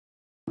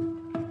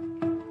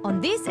on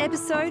this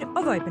episode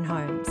of Open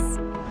Homes.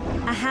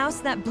 A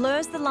house that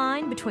blurs the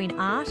line between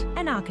art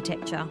and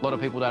architecture. A lot of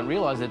people don't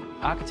realise that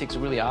architects are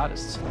really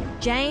artists.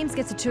 James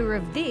gets a tour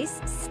of this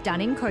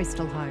stunning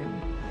coastal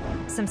home.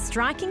 Some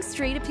striking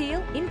street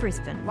appeal in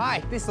Brisbane.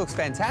 Mike, this looks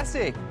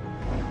fantastic.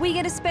 We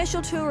get a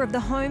special tour of the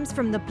homes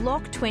from the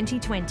Block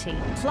 2020.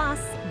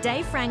 Plus,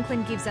 Dave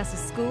Franklin gives us a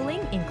schooling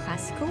in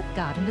classical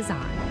garden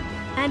design.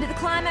 And at the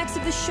climax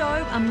of the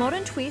show, a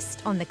modern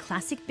twist on the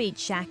classic beach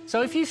shack.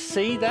 So if you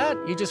see that,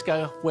 you just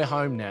go, we're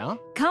home now.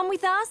 Come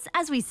with us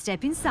as we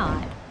step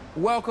inside.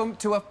 Welcome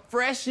to a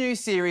fresh new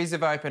series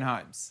of Open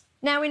Homes.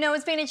 Now, we know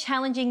it's been a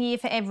challenging year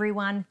for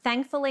everyone.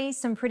 Thankfully,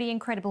 some pretty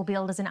incredible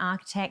builders and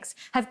architects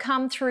have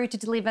come through to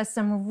deliver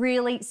some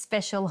really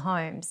special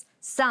homes.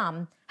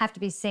 Some have to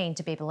be seen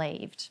to be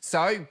believed.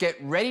 So get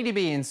ready to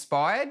be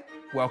inspired.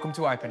 Welcome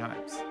to Open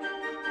Homes.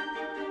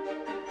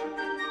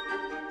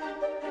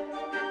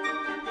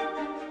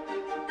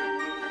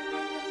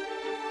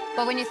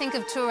 But when you think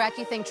of Toorak,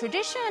 you think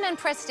tradition and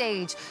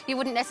prestige. You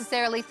wouldn't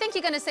necessarily think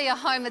you're going to see a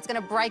home that's going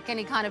to break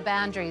any kind of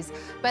boundaries.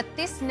 But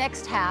this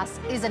next house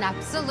is an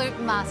absolute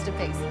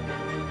masterpiece.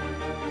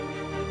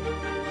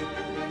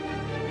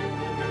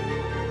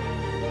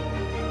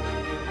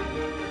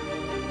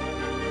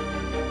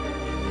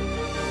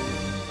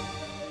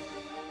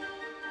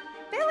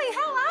 Billy,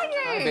 how are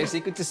you? Hi, Bessie.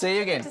 Good to see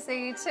you again. Good to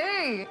see you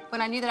too.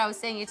 When I knew that I was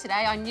seeing you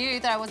today, I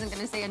knew that I wasn't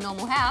going to see a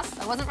normal house.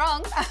 I wasn't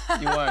wrong.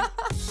 You won't.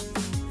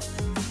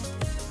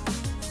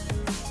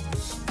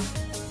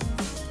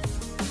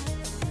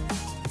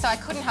 So I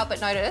couldn't help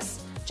but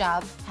notice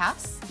Jarb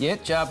House. Yeah,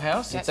 Jarb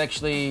House. Yep. It's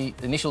actually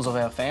the initials of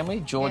our family,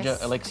 Georgia,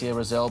 Yes. Alexia,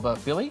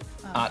 Roselba, Billy,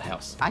 Art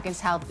House. I can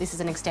tell this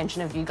is an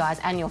extension of you guys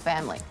and your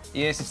family.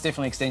 Yes, it's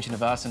definitely an extension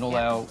of us and all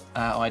Yep.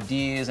 our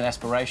ideas and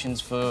aspirations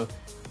for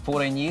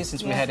 14 years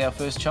since we Yeah. had our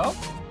first child.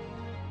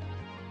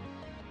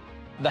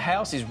 The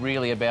house is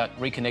really about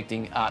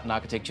reconnecting art and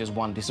architecture as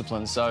one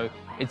discipline. So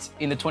it's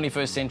in the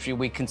 21st century,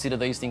 we consider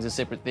these things as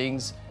separate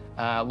things.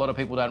 A lot of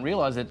people don't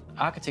realise that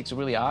architects are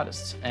really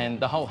artists, and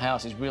the whole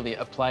house is really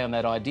a play on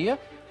that idea,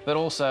 but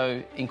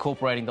also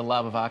incorporating the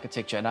love of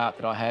architecture and art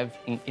that I have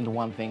into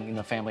one thing in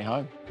the family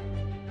home.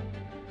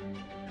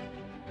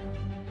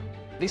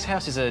 This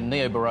house is a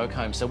neo-Baroque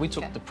home, so we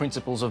took the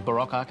principles of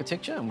Baroque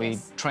architecture and we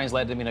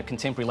translated them in a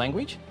contemporary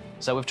language.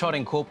 So we've tried to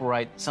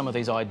incorporate some of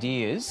these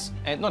ideas,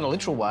 and not in a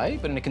literal way,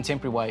 but in a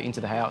contemporary way,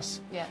 into the house.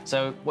 Yeah.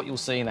 So what you'll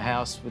see in the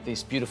house with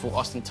this beautiful,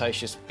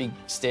 ostentatious, big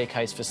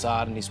staircase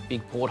facade and this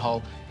big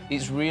porthole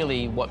is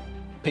really what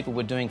people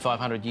were doing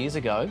 500 years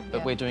ago,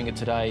 but we're doing it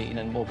today in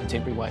a more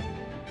contemporary way.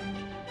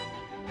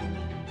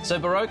 So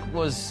Baroque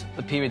was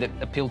the period that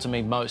appealed to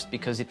me most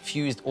because it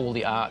fused all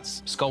the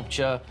arts,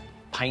 sculpture,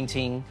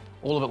 painting,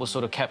 all of it was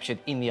sort of captured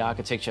in the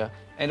architecture,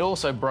 and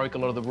also broke a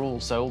lot of the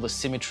rules. So all the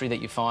symmetry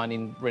that you find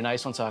in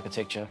Renaissance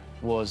architecture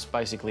was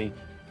basically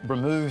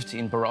removed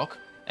in Baroque,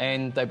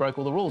 and they broke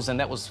all the rules, and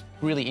that was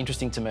really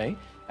interesting to me.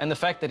 And the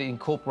fact that it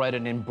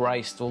incorporated and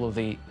embraced all of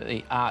the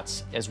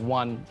arts as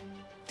one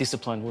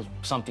discipline was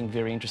something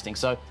very interesting.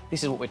 So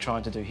this is what we're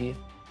trying to do here.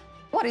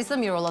 What is the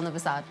mural on the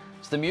facade?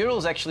 So the mural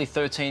is actually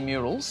 13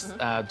 murals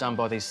done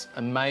by this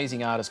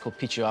amazing artist called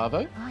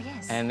Pichuavo. Oh,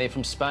 yes. And they're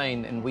from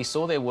Spain, and we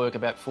saw their work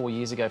about 4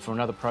 years ago for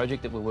another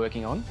project that we're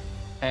working on.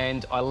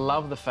 And I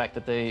love the fact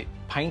that they're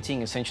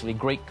painting essentially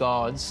Greek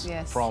gods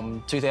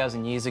from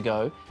 2,000 years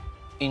ago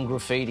in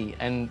graffiti.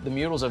 And the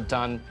murals are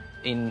done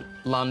in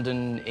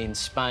London, in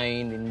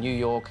Spain, in New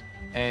York,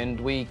 and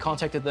we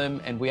contacted them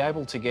and we were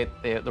able to get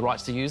the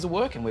rights to use the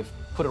work, and we've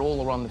put it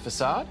all around the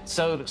facade.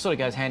 So it sort of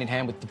goes hand in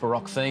hand with the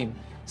Baroque theme.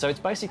 So it's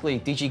basically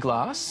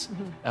digi-glass,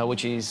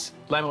 which is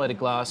laminated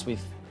glass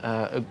with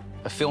a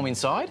film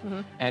inside,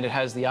 and it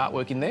has the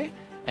artwork in there,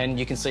 and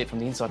you can see it from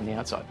the inside and the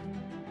outside.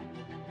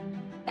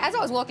 As I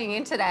was walking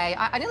in today,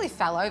 I nearly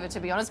fell over, to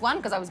be honest. One,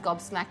 because I was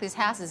gobsmacked. This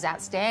house is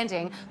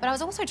outstanding. But I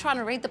was also trying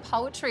to read the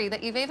poetry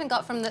that you've even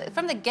got from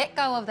the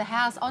get-go of the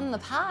house on the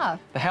path.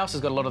 The house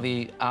has got a lot of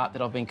the art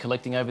that I've been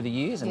collecting over the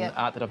years and the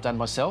art that I've done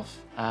myself.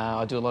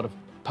 I do a lot of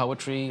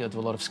poetry, I do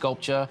a lot of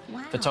sculpture,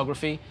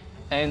 photography,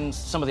 and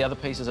some of the other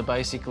pieces are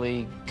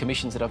basically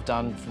commissions that I've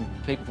done from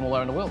people from all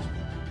around the world.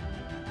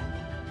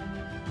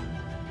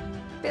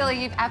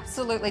 Billy, you've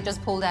absolutely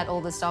just pulled out all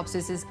the stops.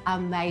 This is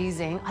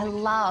amazing. I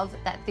love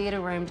that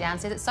theatre room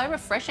downstairs. It's so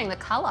refreshing, the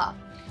colour.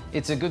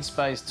 It's a good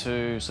space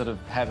to sort of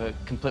have a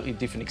completely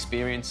different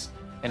experience,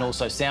 and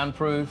also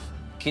soundproof.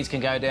 Kids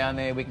can go down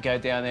there, we can go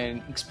down there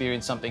and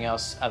experience something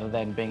else other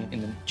than being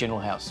in the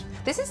general house.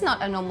 This is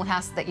not a normal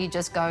house that you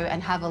just go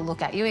and have a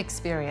look at. You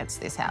experience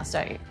this house,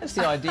 don't you? That's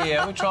the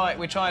idea.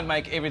 we try and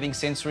make everything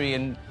sensory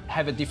and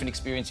have a different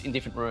experience in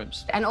different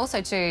rooms. And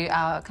also too,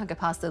 can't go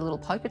past the little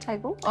poker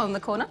table on the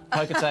corner.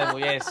 Poker table,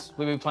 yes.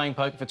 We've been playing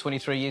poker for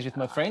 23 years with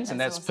my friends, and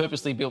that's awesome.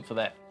 purposely built for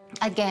that.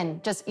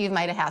 Again, just you've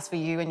made a house for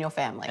you and your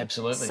family.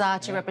 Absolutely.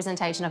 Such a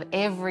representation of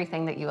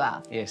everything that you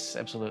are. Yes,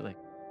 absolutely.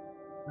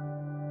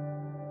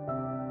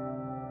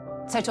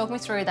 So talk me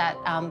through that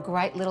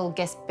great little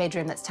guest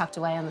bedroom that's tucked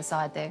away on the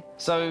side there.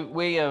 So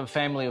we are a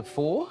family of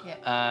 4.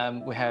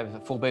 Yep. We have a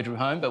 4-bedroom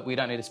home, but we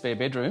don't need a spare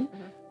bedroom.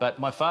 But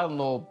my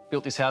father-in-law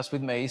built this house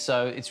with me,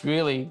 so it's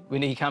really,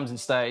 when he comes and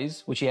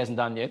stays, which he hasn't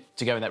done yet,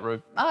 to go in that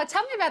room. Oh,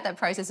 tell me about that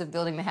process of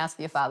building the house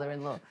for your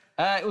father-in-law.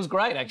 It was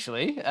great,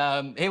 actually.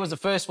 He was the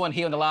first one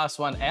here and the last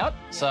one out,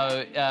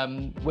 so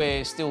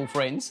we're still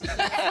friends.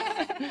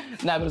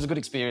 No, but it was a good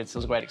experience. It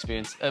was a great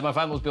experience. My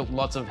father-in-law's built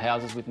lots of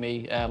houses with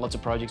me, lots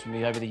of projects with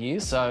me over the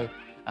years, so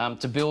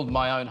to build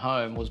my own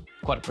home was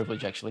quite a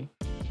privilege, actually.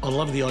 I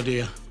love the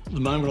idea. The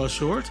moment I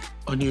saw it,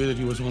 I knew that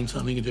he was on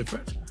something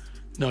different.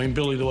 Knowing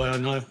Billy the way I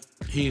know,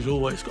 he's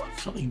always got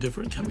something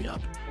different coming up.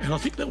 And I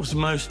think that was the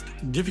most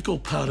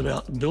difficult part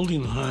about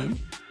building the home,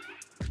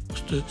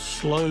 was to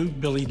slow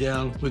Billy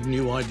down with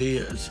new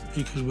ideas,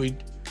 because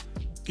we'd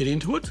get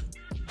into it,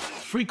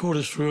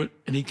 3/4 through it,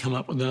 and he'd come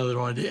up with another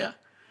idea.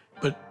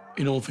 But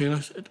in all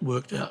fairness, it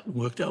worked out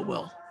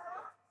well.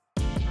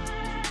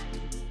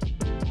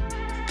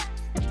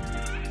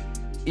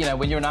 You know,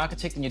 when you're an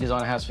architect and you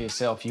design a house for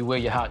yourself, you wear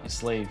your heart on your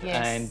sleeve.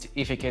 Yes. And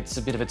if it gets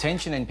a bit of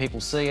attention and people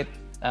see it,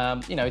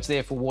 you know, it's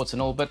there for warts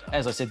and all. But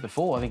as I said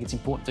before, I think it's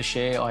important to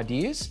share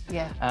ideas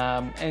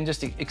and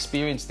just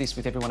experience this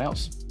with everyone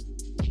else.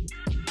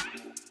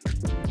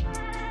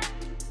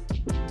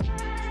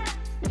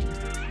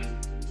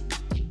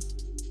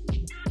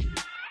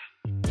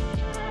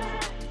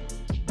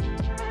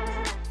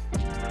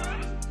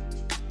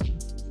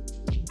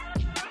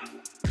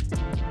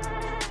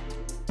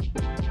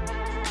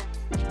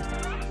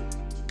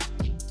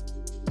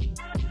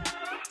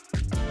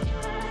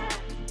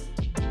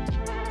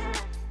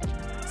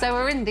 So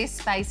we're in this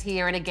space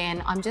here, and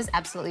again, I'm just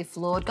absolutely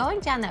floored. Going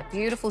down that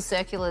beautiful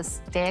circular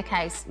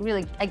staircase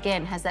really,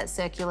 again, has that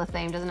circular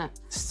theme, doesn't it?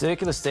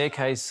 Circular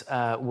staircase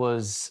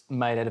was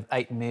made out of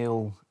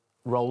 8mm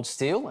rolled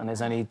steel, and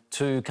there's only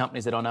 2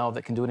 companies that I know of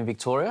that can do it in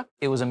Victoria.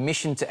 It was a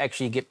mission to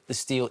actually get the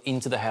steel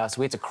into the house.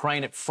 We had to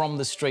crane it from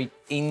the street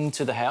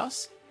into the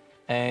house,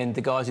 and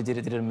the guys who did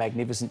it did a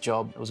magnificent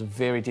job. It was a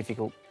very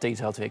difficult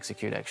detail to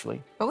execute,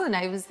 actually. What were the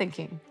neighbours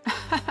thinking?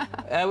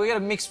 We got a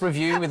mixed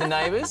review with the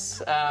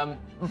neighbours.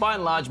 By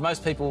and large,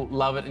 most people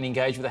love it and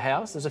engage with the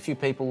house. There's a few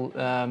people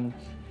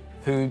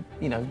who,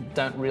 you know,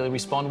 don't really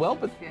respond well,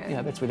 but, you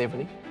know, that's with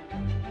everything.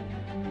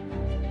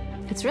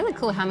 It's really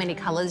cool how many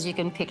colours you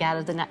can pick out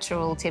of the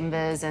natural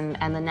timbers and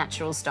the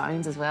natural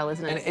stones as well,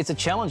 isn't it? And it's a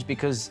challenge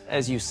because,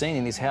 as you've seen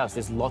in this house,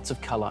 there's lots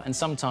of colour, and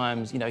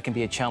sometimes, you know, it can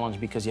be a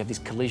challenge because you have this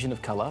collision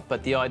of colour,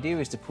 but the idea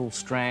is to pull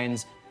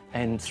strands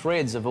and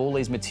threads of all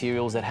these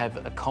materials that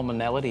have a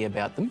commonality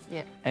about them.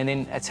 Yeah. And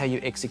then that's how you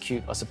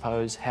execute, I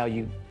suppose, how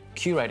you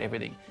curate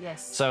everything.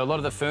 Yes. So a lot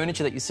of the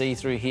furniture that you see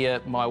through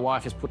here, my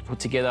wife has put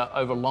together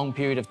over a long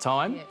period of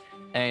time. Yeah.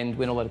 And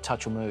we're not allowed to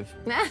touch or move.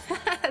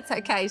 That's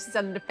okay. She's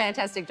done a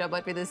fantastic job,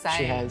 I'd be the same.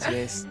 She has,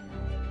 yes.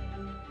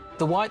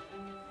 The white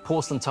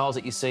porcelain tiles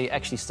that you see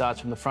actually starts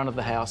from the front of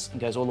the house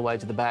and goes all the way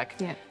to the back.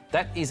 Yeah.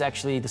 That is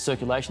actually the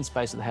circulation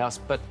space of the house,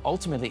 but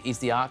ultimately is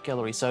the art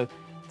gallery. So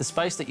the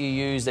space that you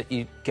use, that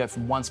you go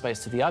from one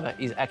space to the other,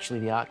 is actually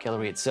the art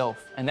gallery itself.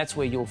 And that's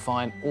where you'll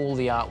find all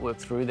the artwork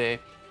through there.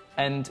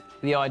 And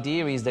the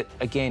idea is that,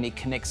 again, it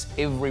connects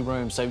every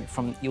room. So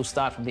you'll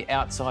start from the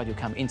outside, you'll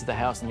come into the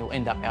house, and you'll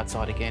end up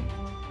outside again.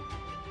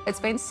 It's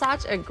been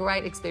such a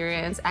great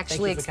experience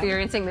actually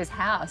experiencing this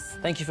house.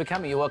 Thank you for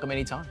coming. You're welcome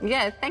anytime.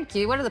 Yeah, thank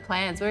you. What are the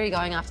plans? Where are you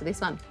going after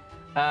this one?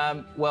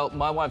 Well,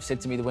 my wife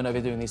said to me that we're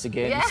never doing this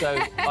again, so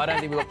I don't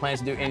think we've got plans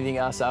to do anything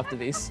else after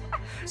this.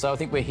 So I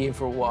think we're here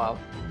for a while.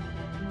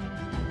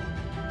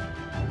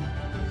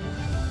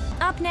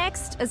 Up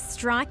next, a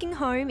striking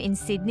home in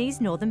Sydney's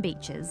Northern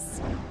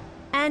Beaches.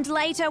 And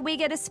later, we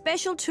get a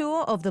special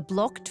tour of the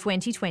Block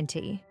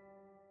 2020.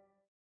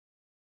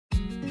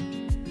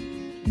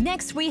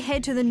 Next, we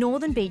head to the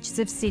northern beaches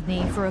of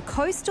Sydney for a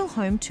coastal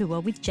home tour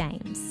with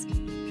James.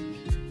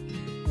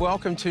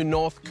 Welcome to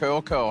North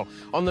Curl Curl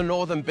on the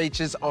northern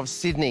beaches of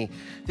Sydney.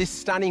 This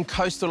stunning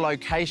coastal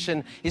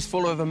location is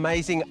full of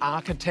amazing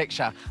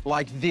architecture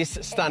like this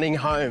stunning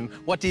home.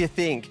 What do you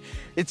think?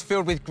 It's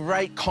filled with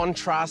great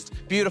contrast,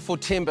 beautiful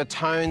timber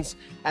tones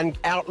and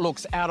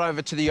outlooks out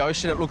over to the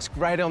ocean. It looks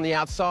great on the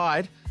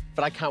outside,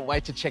 but I can't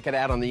wait to check it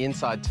out on the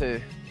inside too.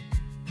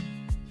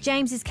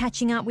 James is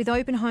catching up with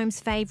Open Home's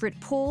favourite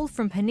Paul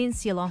from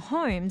Peninsula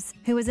Homes,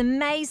 who has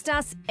amazed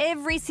us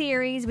every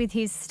series with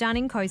his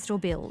stunning coastal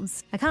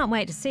builds. I can't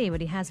wait to see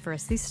what he has for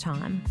us this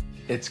time.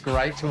 It's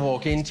great to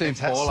walk into,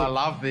 Paul. I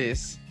love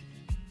this.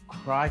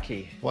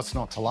 Crikey. What's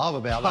not to love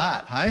about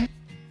that, hey?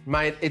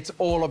 Mate, it's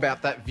all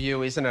about that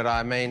view, isn't it?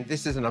 I mean,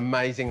 this is an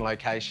amazing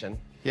location.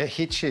 Yeah,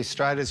 hits you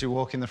straight as you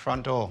walk in the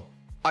front door.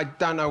 I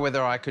don't know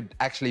whether I could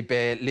actually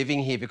bear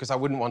living here because I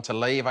wouldn't want to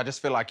leave. I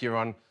just feel like you're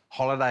on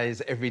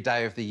holidays every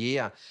day of the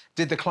year.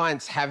 Did the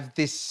clients have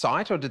this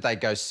site or did they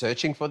go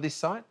searching for this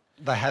site?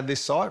 They had this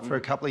site for a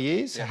couple of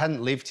years,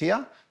 hadn't lived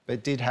here,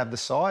 but did have the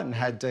site and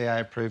had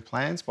DA-approved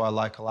plans by a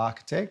local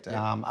architect,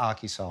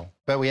 Archisol.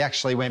 But we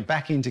actually went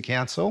back into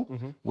council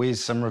with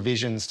some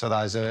revisions to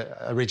those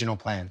original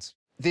plans.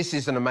 This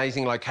is an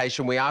amazing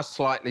location. We are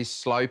slightly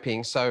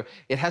sloping, so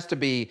it has to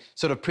be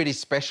sort of pretty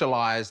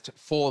specialised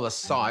for the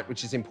site,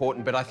 which is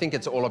important, but I think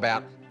it's all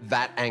about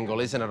that angle,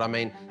 isn't it? I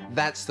mean,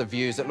 that's the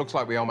views. It looks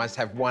like we almost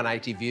have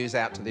 180 views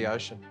out to the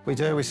ocean. We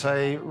do. We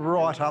see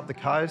right up the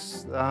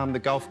coast,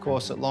 the golf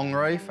course at Long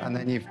Reef, and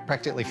then you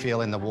practically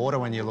feel in the water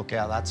when you look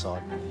out that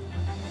side.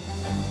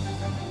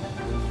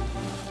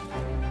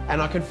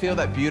 And I can feel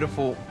that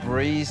beautiful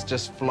breeze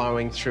just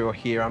flowing through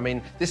here. I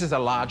mean, this is a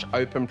large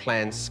open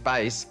plan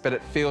space, but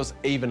it feels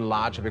even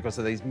larger because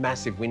of these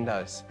massive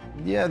windows.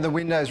 Yeah, the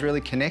windows really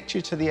connect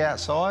you to the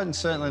outside, and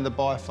certainly the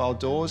bifold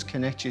doors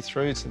connect you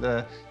through to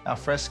the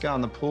alfresco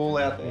and the pool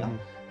out there.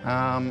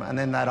 And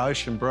then that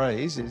ocean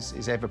breeze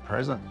is ever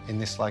present in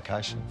this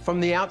location. From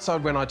the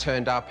outside, when I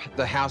turned up,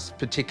 the house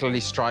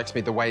particularly strikes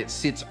me the way it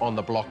sits on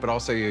the block, but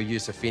also your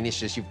use of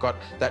finishes. You've got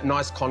that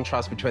nice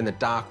contrast between the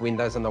dark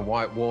windows and the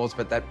white walls,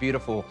 but that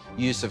beautiful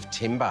use of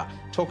timber.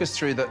 Talk us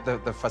through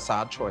the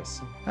facade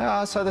choice.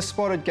 So the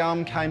spotted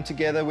gum came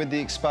together with the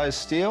exposed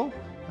steel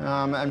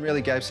and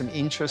really gave some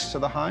interest to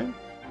the home.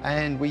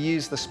 And we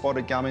use the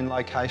spotted gum in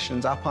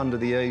locations up under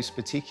the eaves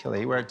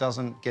particularly where it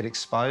doesn't get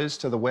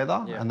exposed to the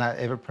weather and that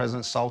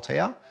ever-present salt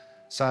air.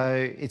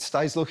 So it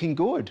stays looking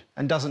good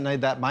and doesn't need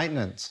that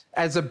maintenance.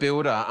 As a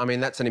builder, I mean,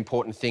 that's an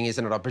important thing,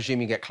 isn't it? I presume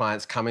you get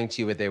clients coming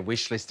to you with their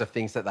wish list of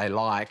things that they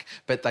like,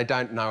 but they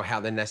don't know how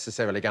they're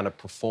necessarily going to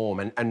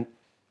perform. And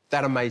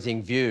that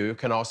amazing view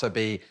can also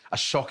be a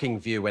shocking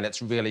view when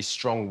it's really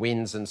strong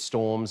winds and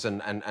storms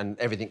and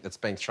everything that's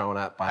being thrown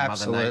out by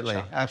Mother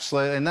Nature.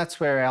 Absolutely. And that's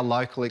where our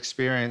local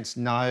experience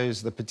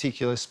knows the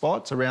particular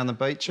spots around the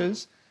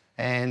beaches.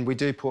 And we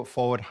do put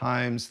forward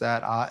homes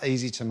that are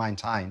easy to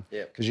maintain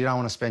because you don't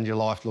want to spend your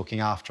life looking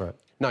after it.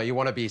 No, you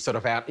want to be sort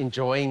of out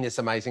enjoying this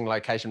amazing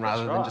location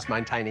rather than just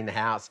maintaining the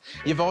house.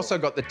 You've also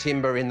got the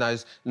timber in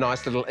those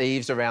nice little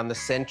eaves around the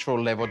central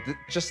level,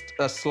 just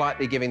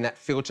slightly giving that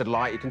filtered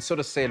light. You can sort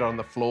of see it on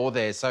the floor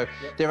there. So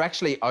they're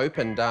actually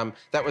opened.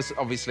 That was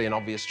obviously an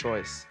obvious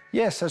choice.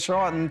 Yes, that's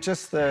right. And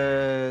just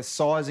the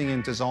sizing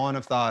and design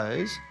of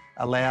those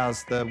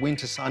allows the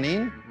winter sun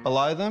in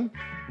below them,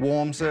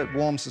 warms it,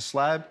 warms the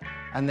slab,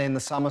 and then the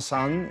summer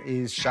sun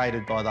is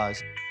shaded by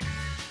those.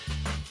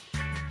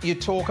 You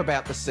talk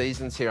about the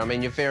seasons here. I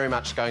mean, you're very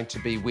much going to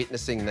be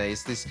witnessing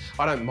these.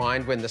 I don't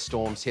mind when the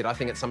storms hit. I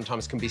think it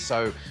sometimes can be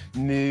so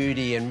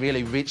moody and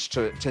really rich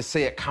to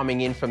see it coming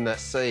in from the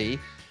sea.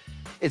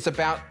 It's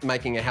about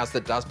making a house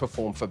that does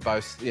perform for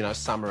both, you know,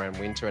 summer and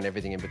winter and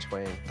everything in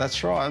between.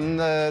 That's right. And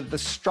the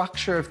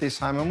structure of this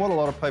home, and what a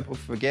lot of people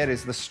forget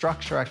is the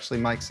structure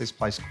actually makes this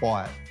place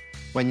quiet.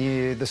 When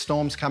the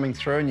storm's coming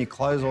through and you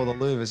close all the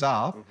louvers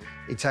up,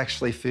 it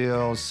actually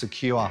feels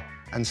secure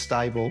and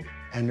stable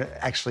and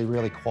actually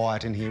really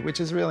quiet in here,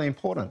 which is really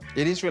important.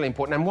 It is really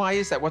important. And why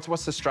is that?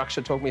 What's the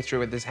structure? Talk me through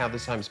with this, how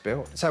this home's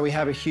built. So we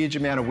have a huge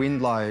amount of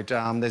wind load.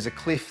 There's a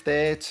cliff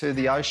there to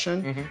the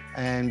ocean,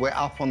 and we're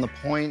up on the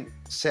point,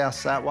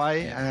 south that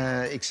way,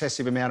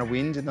 excessive amount of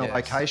wind in the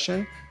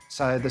location.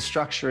 So the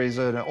structure is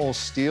an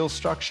all-steel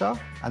structure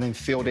and then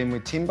filled in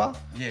with timber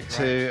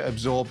to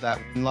absorb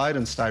that wind load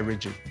and stay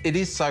rigid. It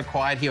is so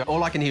quiet here.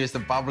 All I can hear is the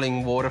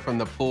bubbling water from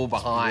the pool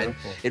behind.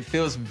 It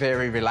feels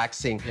very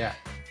relaxing. Yeah.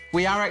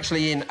 We are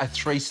actually in a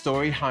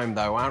 3-storey home,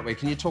 though, aren't we?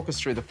 Can you talk us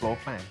through the floor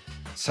plan?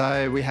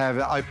 So we have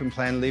an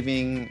open-plan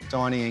living,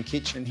 dining and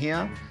kitchen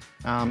here.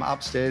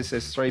 Upstairs,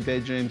 there's 3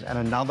 bedrooms and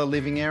another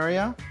living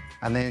area.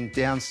 And then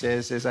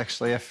downstairs, there's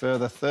actually a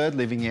further 3rd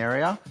living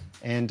area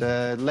and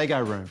a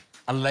Lego room.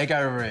 A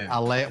Lego room?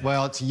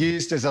 Well, it's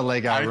used as a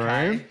Lego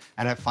room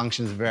and it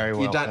functions very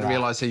well. You don't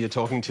realise who you're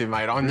talking to,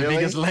 mate. I'm the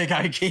biggest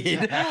Lego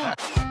kid.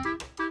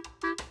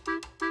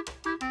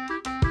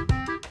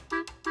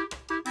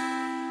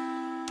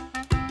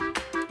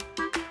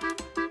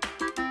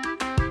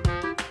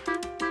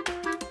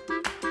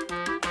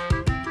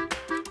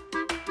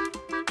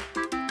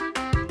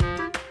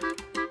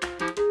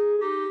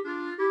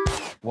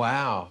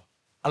 Wow.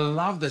 I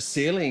love the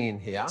ceiling in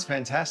here. It's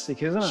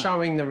fantastic, isn't it?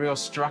 Showing the real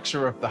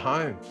structure of the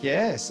home.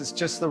 Yes, it's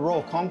just the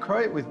raw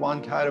concrete with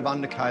 1 coat of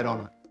undercoat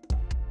on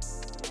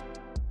it.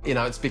 You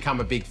know, it's become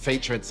a big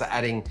feature. It's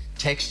adding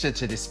texture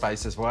to this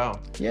space as well.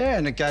 Yeah,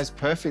 and it goes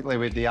perfectly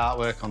with the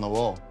artwork on the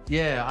wall.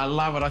 Yeah, I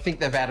love it. I think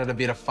they've added a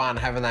bit of fun,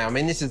 haven't they? I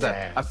mean, this is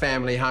a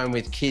family home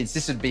with kids.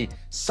 This would be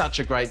such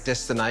a great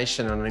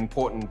destination and an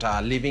important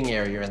living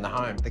area in the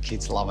home. The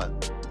kids love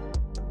it.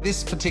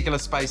 This particular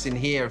space in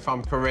here, if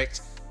I'm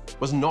correct,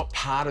 was not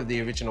part of the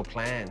original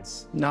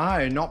plans.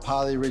 No, not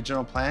part of the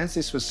original plans.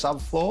 This was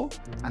subfloor,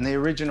 and the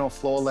original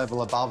floor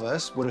level above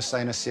us would have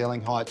seen a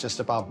ceiling height just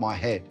above my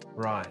head.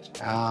 Right.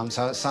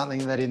 So it's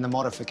something that in the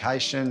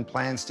modification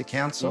plans to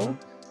council,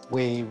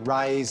 we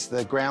raised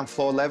the ground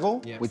floor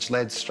level, which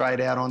led straight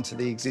out onto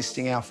the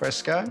existing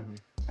alfresco,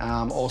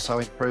 also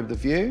improved the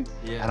view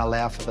and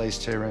allow for these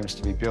 2 rooms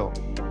to be built.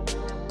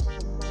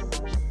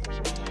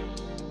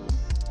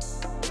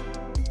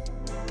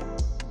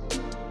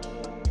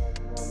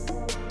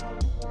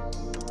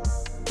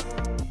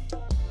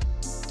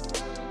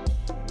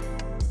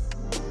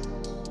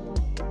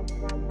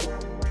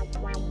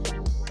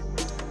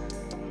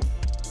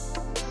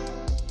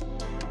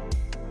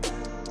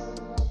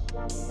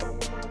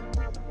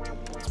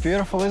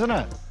 beautiful, isn't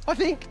it? I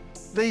think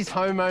these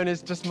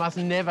homeowners just must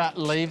never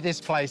leave this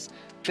place.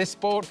 They're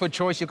spoilt for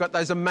choice. You've got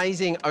those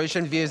amazing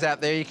ocean views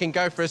out there. You can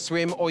go for a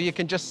swim or you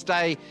can just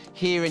stay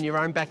here in your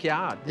own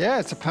backyard. Yeah,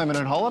 it's a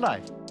permanent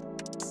holiday.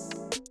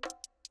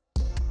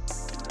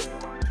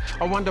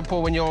 I wonder,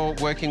 Paul, when you're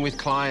working with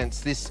clients,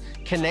 this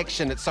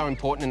connection that's so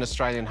important in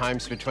Australian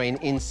homes between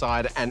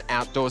inside and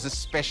outdoors,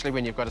 especially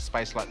when you've got a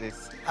space like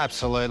this.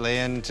 Absolutely,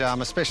 and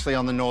especially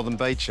on the northern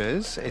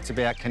beaches, it's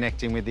about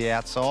connecting with the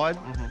outside,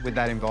 with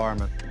that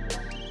environment.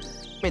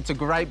 It's a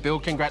great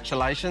build,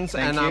 congratulations.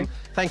 Thank you.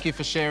 Thank you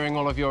for sharing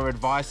all of your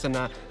advice and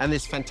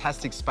this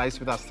fantastic space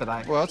with us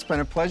today. Well, it's been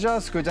a pleasure.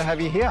 It's good to have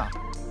you here.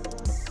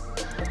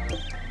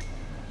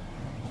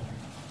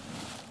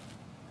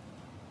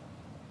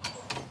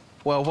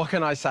 Well, what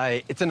can I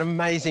say? It's an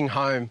amazing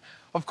home.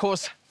 Of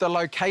course, the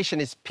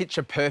location is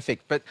picture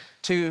perfect, but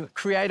to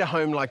create a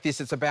home like this,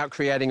 it's about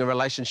creating a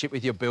relationship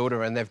with your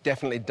builder, and they've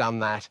definitely done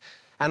that.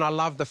 And I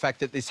love the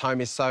fact that this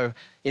home is so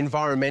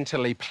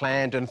environmentally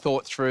planned and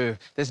thought through.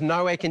 There's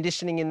no air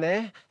conditioning in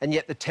there, and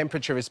yet the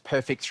temperature is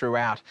perfect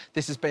throughout.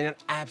 This has been an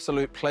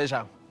absolute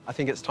pleasure. I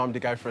think it's time to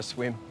go for a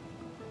swim.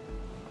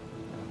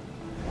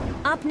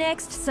 Up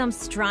next, some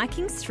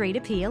striking street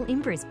appeal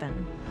in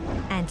Brisbane.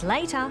 And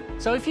later...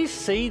 So if you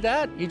see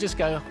that, you just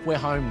go, we're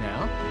home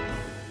now.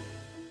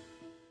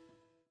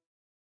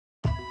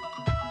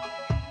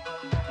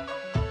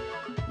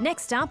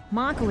 Next up,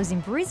 Michael is in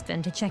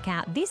Brisbane to check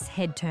out this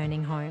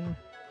head-turning home.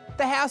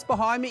 The house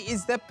behind me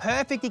is the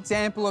perfect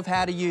example of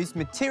how to use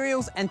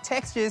materials and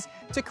textures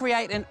to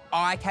create an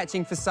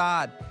eye-catching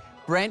facade.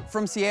 Brent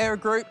from Sierra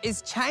Group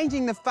is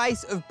changing the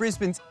face of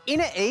Brisbane's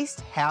inner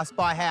east house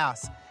by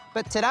house.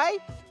 But today,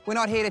 we're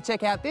not here to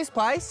check out this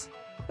place,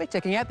 we're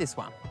checking out this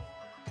one.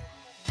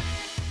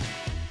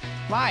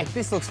 Mate,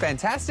 this looks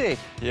fantastic.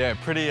 Yeah,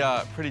 pretty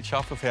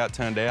chuffed with how it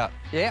turned out.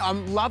 Yeah,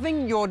 I'm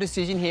loving your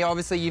decision here.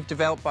 Obviously, you've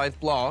developed both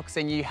blocks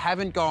and you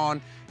haven't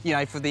gone, you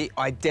know, for the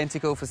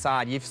identical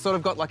facade. You've sort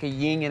of got like a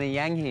yin and a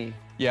yang here.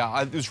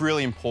 Yeah, it was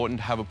really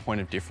important to have a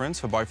point of difference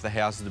for both the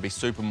houses to be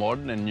super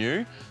modern and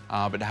new,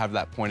 but to have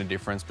that point of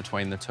difference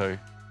between the two.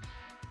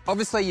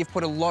 Obviously, you've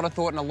put a lot of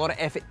thought and a lot of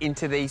effort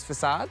into these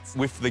facades.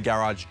 With the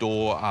garage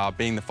door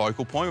being the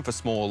focal point of a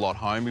smaller lot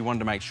home, we wanted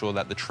to make sure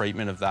that the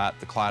treatment of that,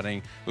 the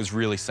cladding, was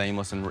really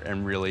seamless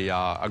and really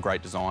a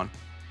great design.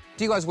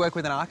 Do you guys work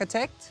with an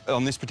architect?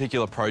 On this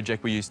particular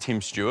project, we used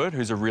Tim Stewart,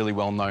 who's a really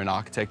well-known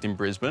architect in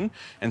Brisbane.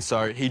 And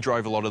so he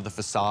drove a lot of the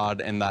facade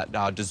and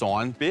that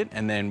design bit,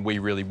 and then we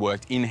really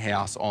worked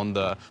in-house on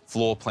the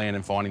floor plan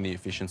and finding the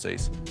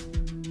efficiencies.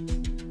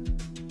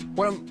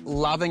 What I'm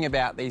loving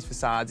about these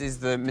facades is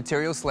the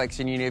material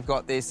selection. You know, you've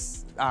got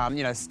this,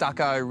 you know,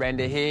 stucco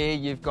render here.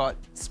 You've got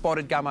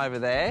spotted gum over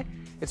there.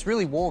 It's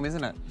really warm,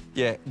 isn't it?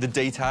 Yeah, the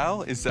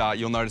detail is,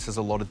 you'll notice there's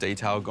a lot of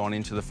detail gone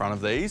into the front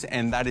of these,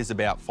 and that is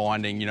about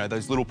finding, you know,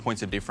 those little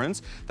points of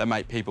difference that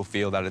make people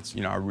feel that it's,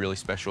 you know, a really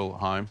special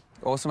home.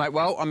 Awesome, mate.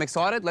 Well, I'm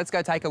excited. Let's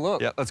go take a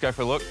look. Yeah, let's go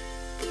for a look.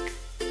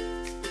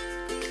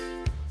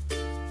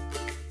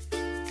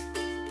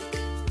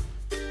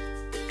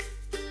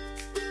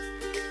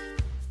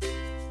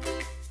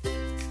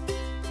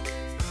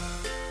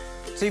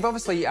 So you've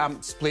obviously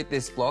split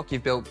this block.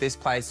 You've built this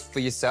place for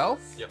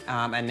yourself, yep.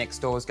 And next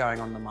door is going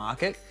on the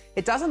market.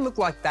 It doesn't look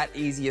like that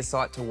easy a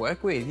site to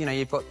work with. You know,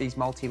 you've got these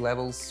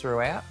multi-levels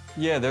throughout.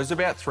 Yeah, there's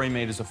about 3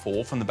 metres of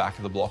fall from the back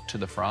of the block to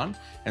the front.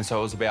 And so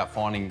it was about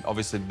finding,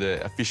 obviously,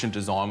 the efficient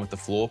design with the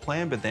floor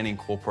plan, but then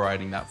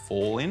incorporating that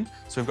fall in.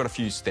 So we've got a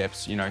few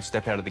steps, you know,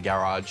 step out of the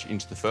garage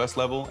into the first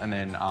level and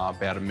then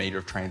about 1 metre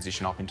of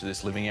transition up into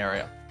this living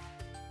area.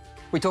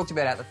 We talked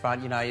about out the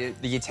front, you know,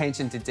 the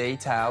attention to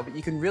detail, but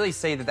you can really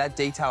see that that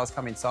detail has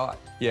come inside.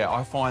 Yeah,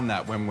 I find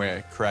that when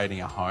we're creating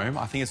a home,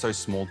 I think it's those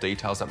small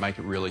details that make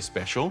it really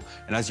special.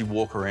 And as you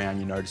walk around,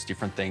 you notice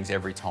different things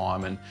every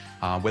time.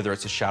 And whether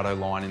it's a shadow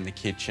line in the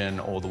kitchen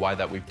or the way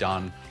that we've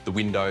done the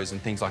windows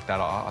and things like that,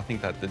 I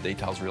think that the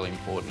detail's really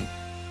important.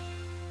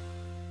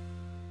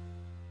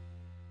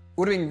 It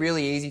would have been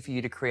really easy for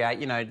you to create,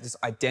 you know, just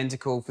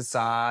identical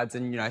facades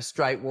and, you know,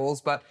 straight walls,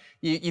 but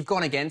you've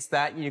gone against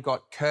that. You've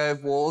got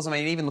curved walls. I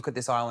mean, even look at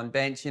this island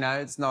bench, you know,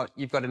 it's not,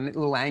 you've got a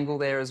little angle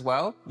there as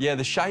well. Yeah,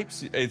 the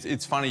shapes,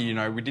 it's funny, you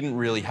know, we didn't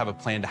really have a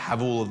plan to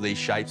have all of these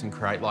shapes and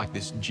create like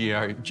this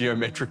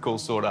geometrical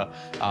sort of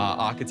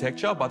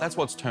architecture, but that's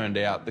what's turned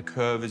out. The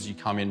curve as you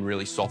come in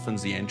really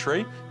softens the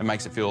entry and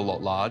makes it feel a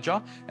lot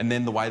larger. And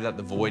then the way that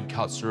the void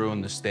cuts through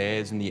and the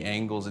stairs and the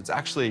angles, it's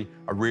actually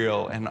a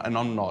real, and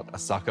I'm not a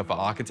sucker for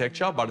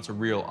architecture, but it's a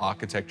real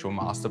architectural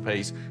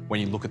masterpiece.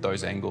 When you look at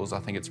those angles, I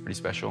think it's pretty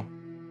special.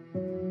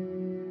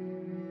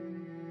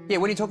 Yeah,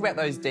 when you talk about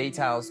those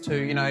details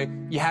too, you know,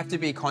 you have to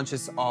be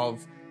conscious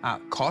of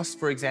cost,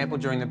 for example,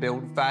 during the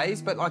build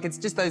phase, but like it's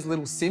just those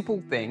little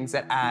simple things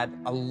that add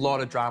a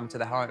lot of drama to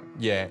the home.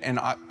 Yeah, and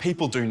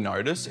people do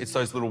notice. It's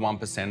those little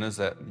 1%ers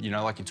that, you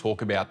know, like you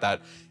talk about,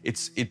 that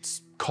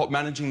it's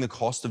managing the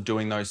cost of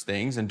doing those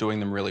things and doing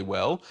them really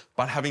well,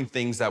 but having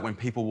things that when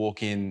people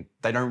walk in,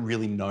 they don't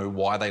really know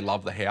why they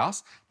love the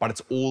house, but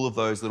it's all of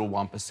those little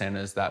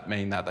 1%ers that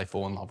mean that they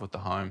fall in love with the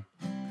home.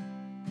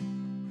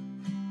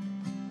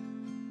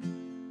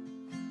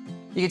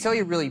 You can tell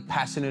you're really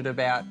passionate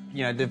about,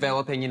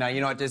 developing, you're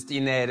not just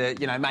in there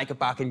to, make a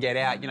buck and get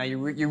out.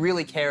 You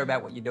really care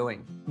about what you're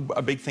doing.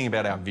 A big thing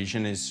about our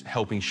vision is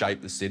helping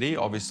shape the city.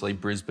 Obviously,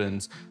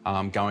 Brisbane's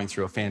going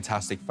through a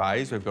fantastic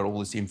phase. We've got all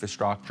this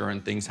infrastructure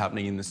and things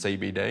happening in the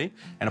CBD,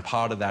 and a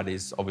part of that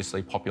is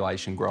obviously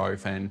population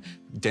growth and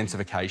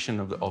densification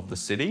of the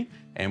city,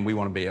 and we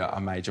want to be a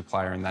major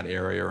player in that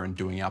area and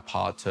doing our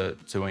part to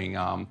doing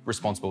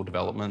responsible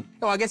development.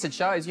 Well, I guess it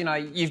shows,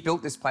 you've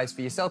built this place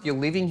for yourself. You're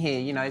living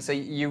here, so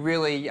you're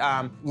really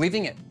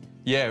living it.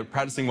 Yeah,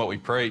 practicing what we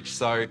preach.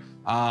 So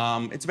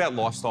it's about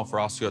lifestyle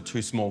for us. We've got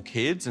 2 small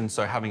kids, and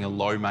so having a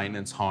low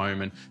maintenance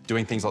home and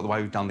doing things like the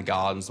way we've done the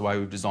gardens, the way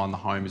we've designed the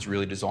home is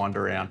really designed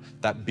around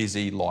that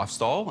busy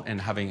lifestyle, and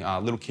having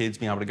little kids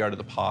being able to go to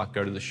the park,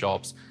 go to the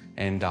shops,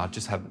 and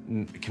just have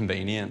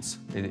convenience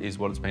is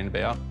what it's been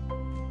about.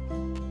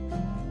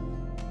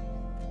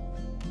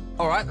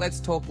 All right, let's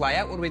talk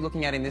layout. What are we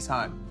looking at in this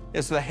home? Yeah,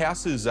 so the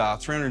house is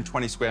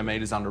 320 square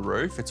metres under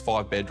roof. It's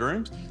 5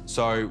 bedrooms.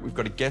 So we've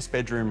got a guest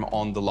bedroom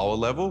on the lower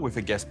level with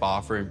a guest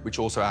bathroom, which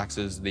also acts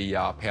as the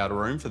powder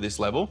room for this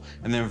level.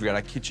 And then we've got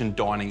our kitchen,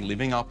 dining,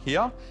 living up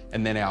here,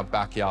 and then our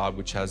backyard,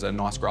 which has a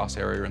nice grass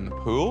area and the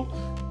pool.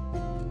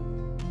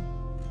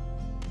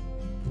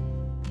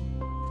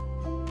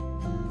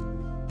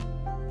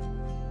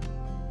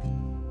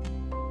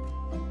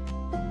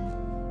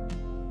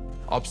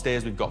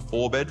 Upstairs, we've got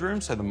 4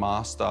 bedrooms, so the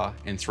master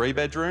and 3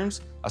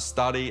 bedrooms, a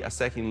study, a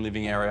second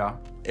living area,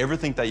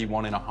 everything that you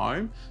want in a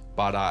home.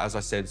 But as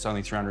I said, it's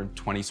only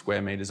 320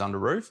 square metres under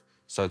roof,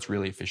 so it's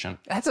really efficient.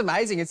 That's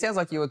amazing. It sounds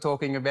like you were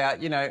talking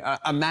about,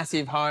 a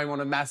massive home on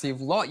a massive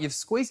lot. You've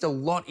squeezed a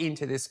lot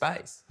into this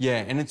space.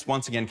 Yeah, and it's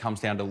once again comes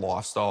down to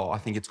lifestyle. I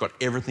think it's got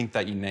everything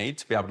that you need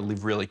to be able to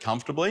live really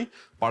comfortably,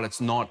 but it's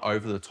not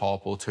over the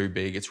top or too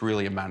big. It's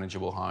really a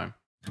manageable home.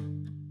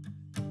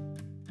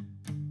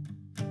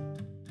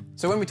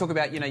 So when we talk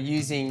about,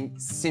 using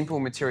simple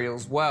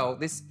materials well,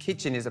 this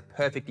kitchen is a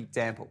perfect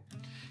example.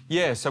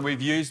 Yeah, so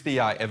we've used the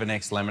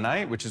Evernex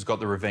Lemonade, which has got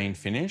the ravine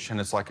finish, and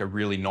it's like a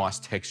really nice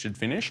textured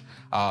finish,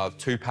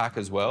 2-pack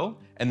as well.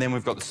 And then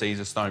we've got the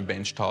Caesar stone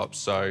bench tops,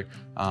 so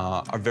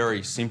a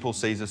very simple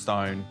Caesar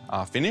stone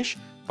finish,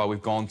 but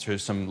we've gone to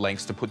some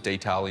lengths to put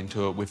detail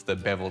into it with the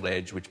beveled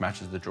edge, which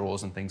matches the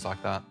drawers and things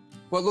like that.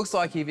 Well, it looks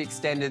like you've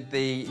extended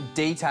the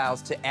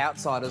details to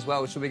outside as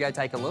well. Should we go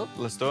take a look?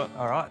 Let's do it.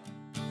 All right.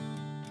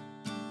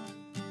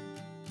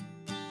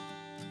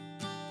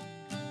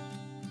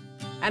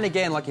 And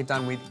again, like you've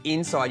done with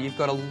inside, you've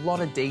got a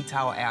lot of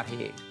detail out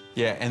here.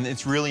 Yeah, and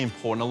it's really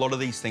important. A lot of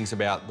these things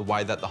about the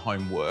way that the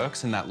home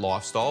works and that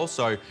lifestyle.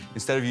 So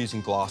instead of using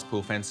glass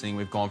pool fencing,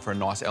 we've gone for a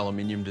nice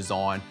aluminium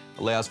design.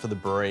 Allows for the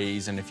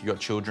breeze, and if you've got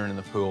children in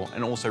the pool,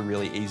 and also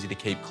really easy to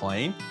keep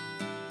clean.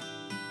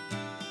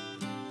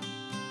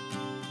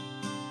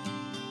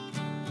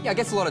 Yeah, I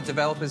guess a lot of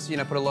developers,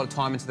 put a lot of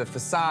time into the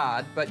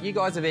facade, but you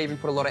guys have even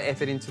put a lot of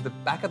effort into the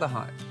back of the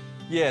home.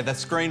 Yeah, that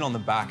screen on the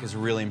back is a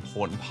really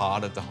important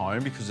part of the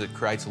home because it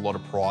creates a lot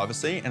of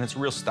privacy, and it's a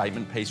real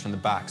statement piece from the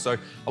back. So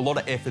a lot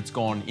of effort's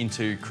gone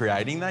into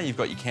creating that. You've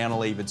got your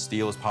cantilevered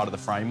steel as part of the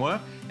framework,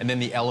 and then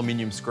the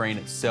aluminium screen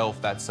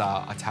itself that's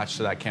attached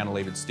to that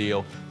cantilevered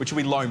steel, which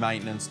will be low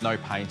maintenance, no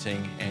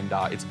painting, and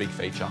it's a big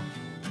feature.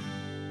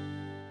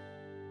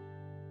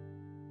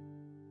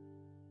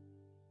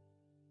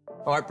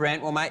 All right,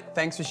 Brent, well, mate,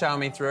 thanks for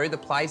showing me through. The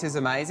place is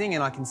amazing,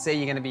 and I can see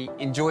you're going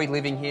to enjoy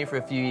living here for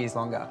a few years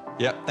longer.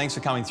 Yeah, thanks for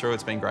coming through.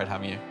 It's been great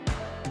having you.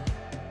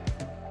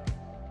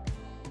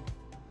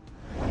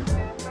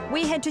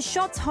 We head to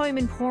Shots Home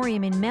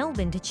Emporium in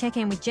Melbourne to check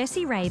in with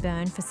Jessie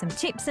Rayburn for some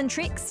tips and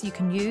tricks you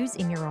can use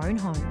in your own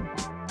home.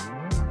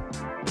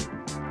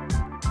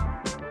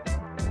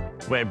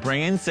 We're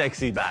bringing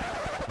sexy back.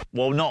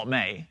 Well, not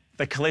me.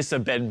 The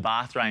Calissa bed and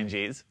bath range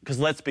is, because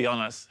let's be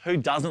honest, who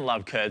doesn't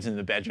love curves in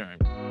the bedroom?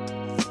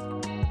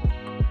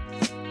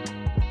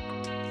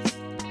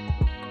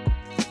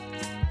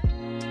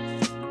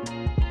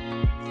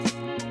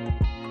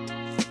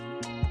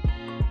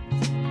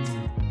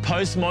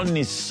 Postmodern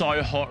is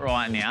so hot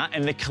right now,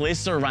 and the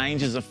Calissa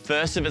range is the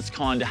first of its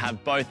kind to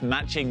have both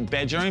matching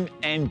bedroom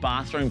and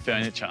bathroom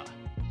furniture.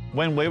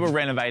 When we were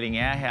renovating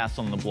our house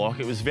on the block,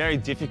 it was very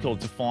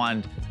difficult to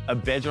find a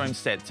bedroom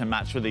set to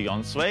match with the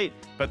ensuite,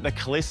 but the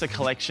Calissa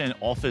collection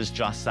offers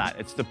just that.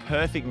 It's the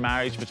perfect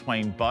marriage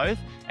between both,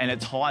 and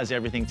it ties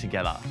everything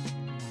together.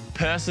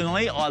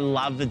 Personally, I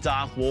love the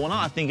dark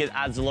walnut. I think it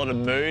adds a lot of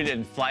mood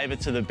and flavour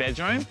to the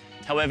bedroom.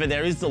 However,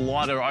 there is the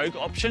lighter oak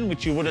option,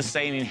 which you would have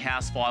seen in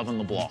House 5 on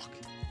the block.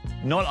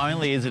 Not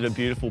only is it a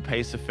beautiful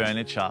piece of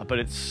furniture, but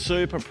it's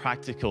super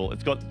practical.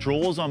 It's got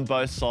drawers on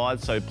both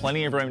sides, so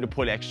plenty of room to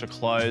put extra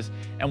clothes.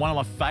 And one of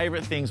my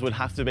favourite things would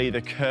have to be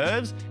the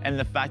curves and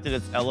the fact that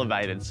it's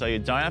elevated, so you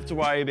don't have to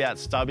worry about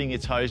stubbing your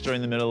toes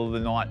during the middle of the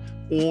night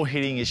or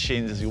hitting your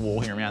shins as you're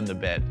walking around the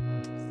bed.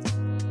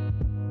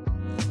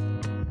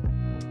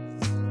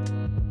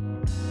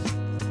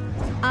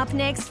 Up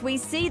next, we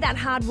see that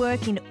hard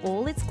work in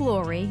all its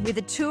glory with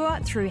a tour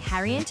through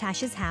Harry and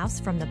Tash's house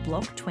from the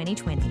Block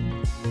 2020.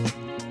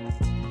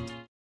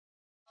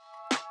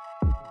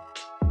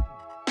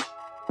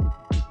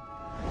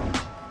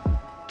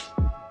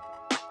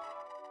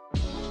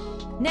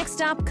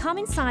 Next up, come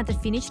inside the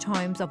finished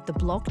homes of the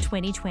Block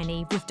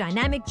 2020 with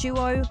dynamic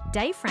duo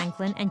Dave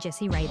Franklin and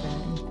Jessie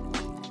Rayburn.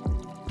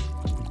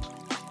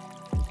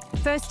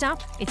 First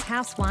up, it's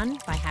House 1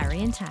 by Harry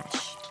and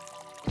Tash.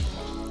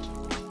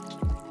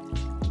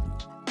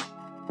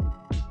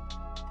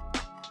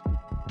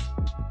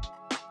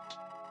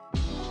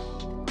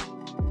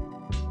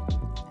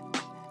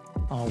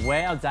 Oh,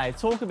 wow, Dave.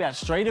 Talk about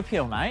street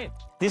appeal, mate.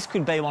 This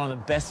could be one of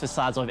the best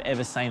facades I've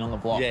ever seen on the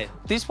block. Yeah,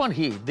 this one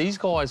here, these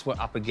guys were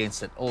up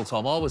against it all the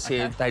time. I was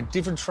here, they had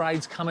different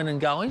trades coming and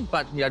going,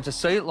 but, you know, to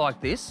see it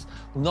like this,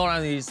 not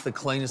only is it the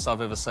cleanest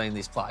I've ever seen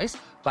this place,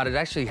 but it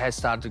actually has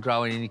started to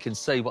grow in, and you can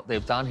see what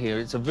they've done here.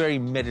 It's a very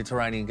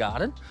Mediterranean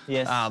garden.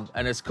 Yes.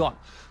 And it's got,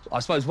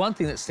 I suppose, one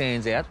thing that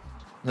stands out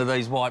are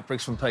these white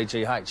bricks from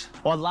PGH.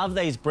 Well, I love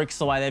these bricks,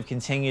 the way they've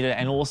continued it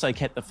and also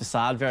kept the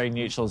facade very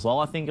neutral as well.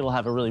 I think it'll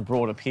have a really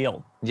broad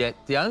appeal. Yeah,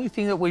 the only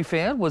thing that we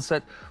found was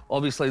that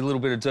obviously a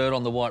little bit of dirt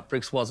on the white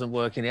bricks wasn't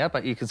working out,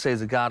 but you can see as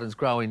the garden's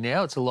growing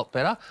now, it's a lot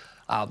better.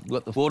 We've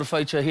got the water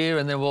feature here,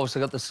 and then we've also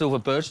got the silver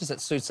birches that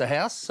suits the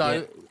house.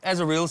 So as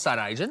a real estate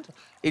agent,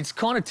 it's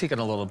kind of ticking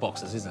a lot of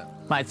boxes, isn't it?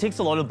 Mate, it ticks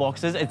a lot of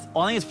boxes. I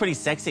think it's pretty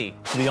sexy,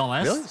 to be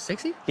honest. Really?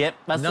 Sexy? Yep,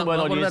 that's the word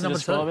I'd use to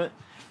describe it.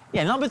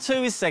 Yeah, number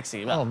 2 is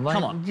sexy, but mate,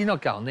 come on. You're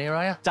not going there,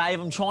 are you?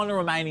 Dave, I'm trying to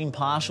remain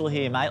impartial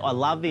here, mate. I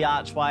love the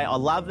archway. I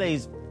love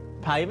these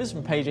pavers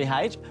from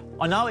PGH.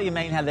 I know what you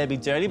mean, how they'd be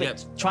dirty,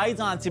 but trades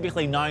aren't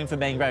typically known for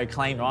being very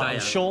clean, right? I'm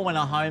sure when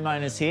a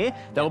homeowner's here,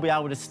 they'll be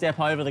able to step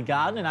over the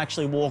garden and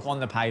actually walk on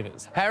the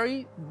pavers.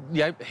 Harry,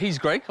 yeah, he's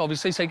Greek,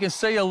 obviously, so you can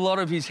see a lot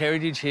of his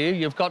heritage here.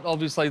 You've got,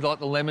 obviously, like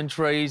the lemon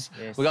trees.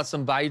 Yes. We've got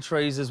some bay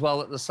trees as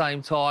well at the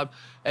same time.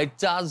 It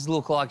does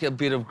look like a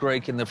bit of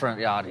Greek in the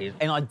front yard here.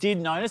 And I did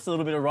notice a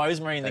little bit of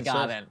rosemary in the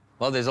garden.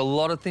 Well, there's a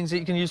lot of things that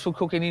you can use for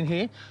cooking in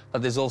here,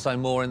 but there's also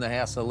more in the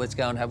house, so let's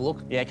go and have a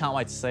look. Yeah, can't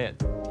wait to see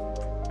it.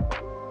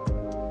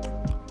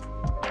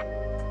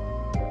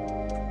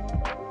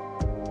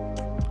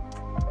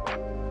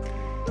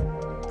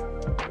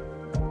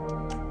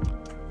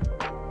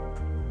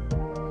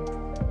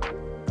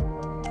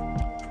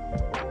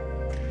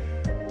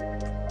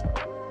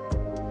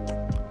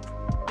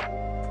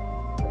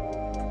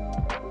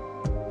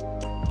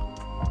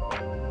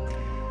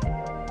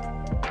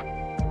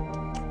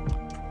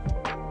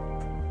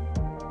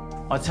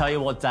 I tell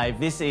you what, Dave,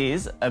 this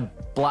is a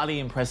bloody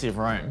impressive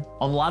room.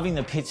 I'm loving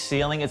the pitch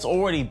ceiling. It's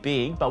already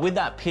big, but with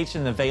that pitch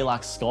and the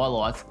Velux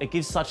skylights, it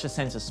gives such a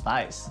sense of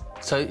space.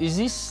 So is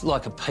this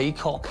like a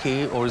peacock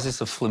here, or is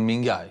this a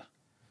flamingo?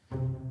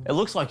 It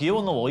looks like you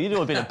on the wall. You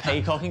do a bit of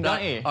peacocking,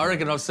 don't you? I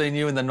reckon I've seen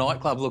you in the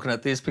nightclub looking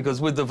at this,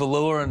 because with the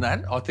velour and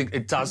that, I think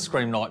it does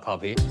scream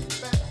nightclub here.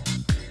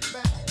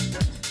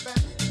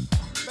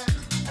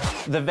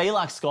 The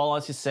Velux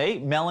skylights you see,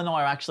 Mel and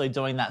I are actually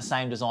doing that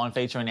same design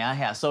feature in our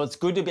house. So it's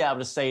good to be able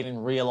to see it in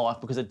real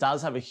life, because it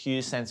does have a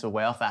huge sense of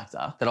wow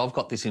factor. That I've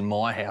got this in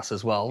my house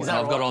as well. Is that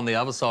I've got it on the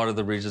other side of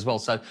the ridge as well.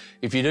 So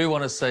if you do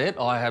want to see it,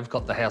 I have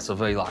got the House of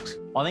Velux.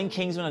 I think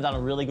Kingsman have done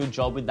a really good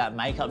job with that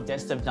makeup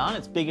desk they've done.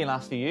 It's big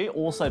enough for you,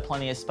 also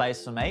plenty of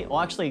space for me.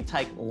 I actually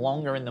take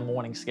longer in the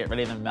mornings to get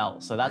ready than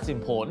Mel, so that's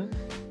important.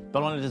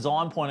 But on a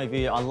design point of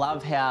view, I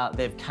love how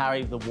they've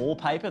carried the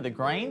wallpaper, the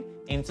green,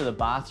 into the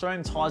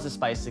bathroom, ties the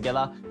space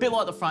together, a bit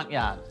like the front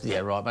yard. Yeah,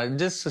 right, mate.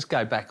 Just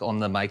go back on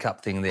the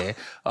makeup thing there.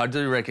 I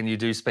do reckon you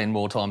do spend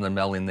more time than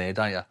Mel in there,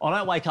 don't you? I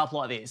don't wake up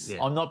like this.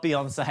 Yeah. I'm not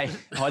Beyonce.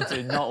 I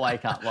do not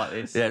wake up like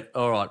this. Yeah,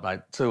 all right, mate.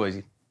 Too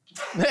easy.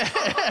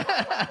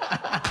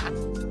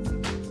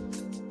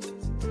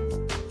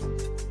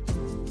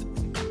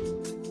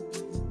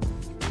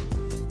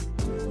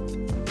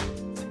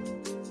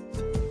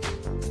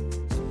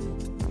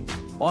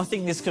 I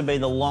think this could be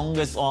the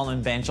longest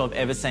island bench I've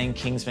ever seen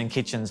Kingsman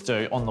Kitchens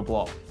do on the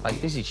block.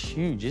 Mate, this is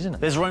huge, isn't it?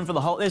 There's room for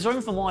the whole... There's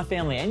room for my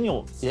family and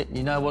yours. Yeah,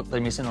 you know what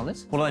they're missing on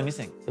this? What are they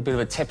missing? A bit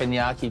of a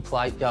teppanyaki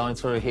plate going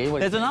through here.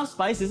 There's enough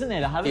space, isn't there,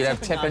 to have a You'd have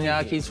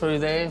teppanyaki through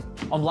there.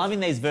 I'm loving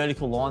these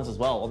vertical lines as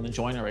well on the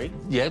joinery.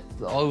 Yeah,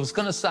 I was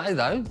going to say,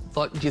 though,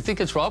 like, do you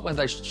think it's right when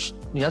they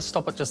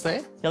stop it just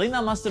there? I think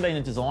that must have been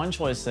a design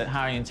choice that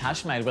Harry and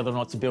Tash made, whether or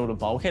not to build a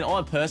bulkhead.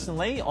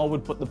 I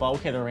would put the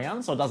bulkhead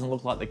around so it doesn't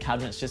look like the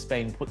cabinet's just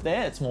been put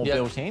there. It's more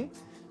built in.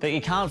 But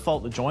you can't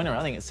fault the joinery.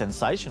 I think it's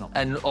sensational.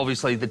 And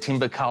obviously the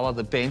timber colour,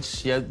 the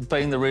bench,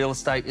 being the real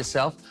estate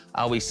yourself,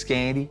 are we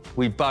Scandi?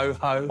 We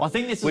boho? I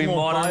think this is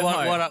more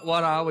boho.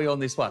 What are we on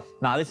this one?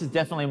 No, this is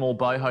definitely more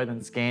boho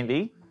than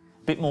Scandi.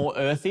 Bit more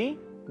earthy.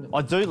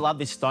 I do love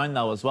this stone,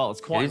 though, as well.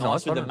 It's quite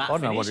nice with the matte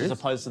finish as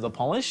opposed to the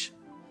polish.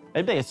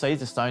 It'd be a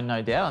Caesar stone,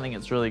 no doubt. I think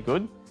it's really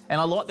good. And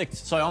I like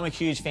so I'm a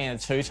huge fan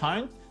of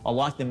two-tone. I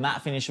like the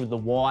matte finish with the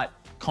white,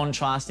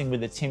 contrasting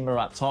with the timber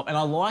up top. And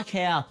I like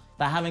how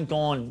they haven't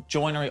gone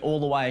joinery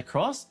all the way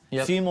across.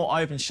 A few more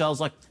open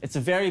shelves. Like, it's a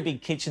very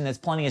big kitchen. There's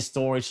plenty of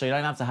storage, so you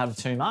don't have to have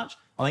too much.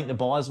 I think the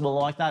buyers will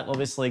like that.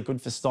 Obviously, good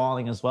for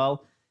styling as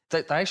well.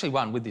 They actually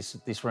won with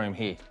this room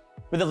here.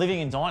 With the living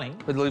and dining?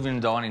 With the living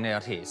and dining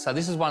out here. So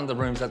this is one of the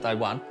rooms that they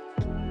won.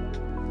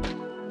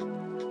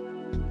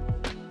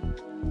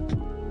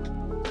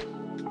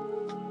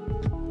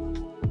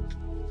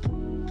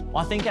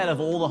 I think out of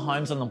all the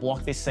homes on the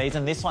block this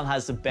season, this one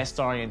has the best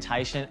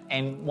orientation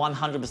and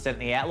 100%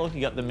 the outlook.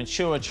 You've got the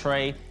mature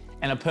tree,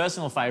 and a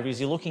personal favourite is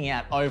you're looking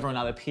out over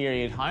another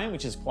period home,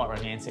 which is quite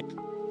romantic.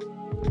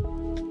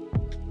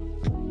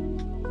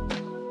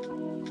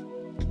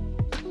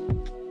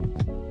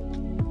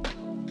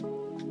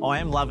 I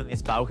am loving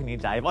this balcony,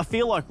 Dave. I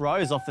feel like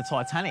Rose off the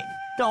Titanic.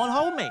 Go on,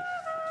 hold me.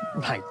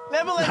 Mate,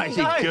 never let me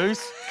go. You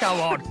goose.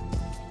 Come on.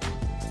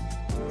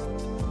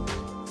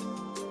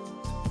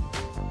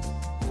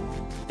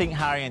 I think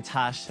Harry and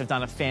Tash have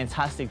done a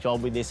fantastic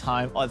job with this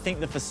home. I think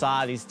the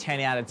facade is 10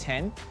 out of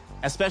 10,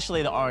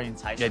 especially the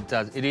orientation. It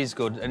does. It is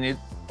good, and it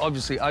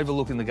obviously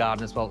overlooking the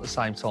garden as well at the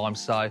same time.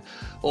 So,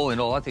 all in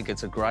all, I think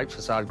it's a great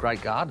facade,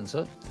 great garden,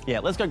 sir. Yeah,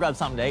 let's go grab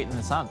something to eat in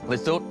the sun.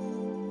 Let's do it.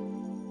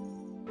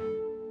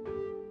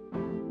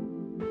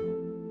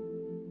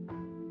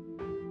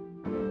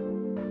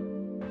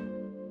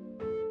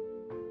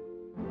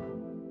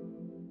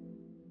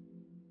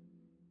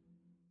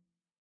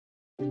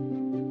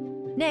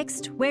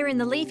 Next, we're in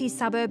the leafy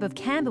suburb of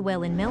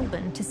Camberwell in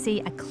Melbourne to see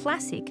a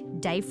classic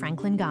Dave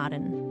Franklin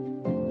garden.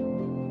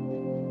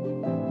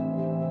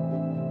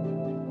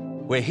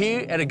 We're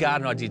here at a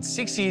garden I did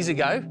 6 years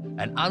ago,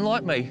 and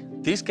unlike me,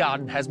 this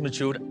garden has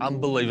matured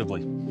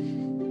unbelievably.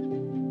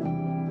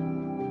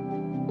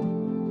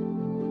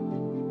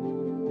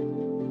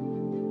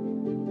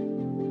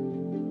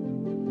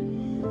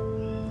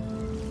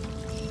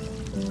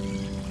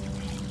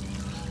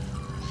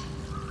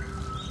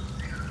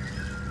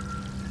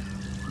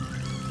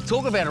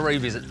 Talk about a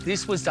revisit.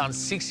 This was done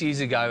 6 years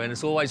ago, and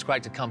it's always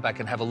great to come back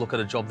and have a look at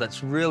a job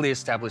that's really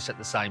established at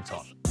the same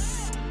time.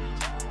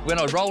 When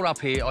I rolled up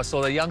here, I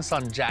saw the young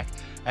son, Jack,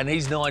 and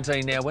he's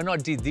 19 now. When I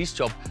did this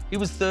job, he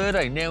was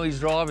 13. Now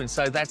he's driving,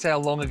 so that's how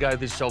long ago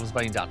this job's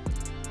been done.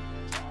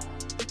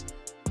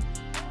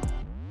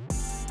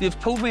 You've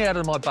pulled me out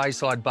of my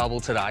Bayside bubble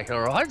today,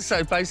 all right?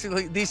 So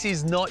basically, this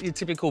is not your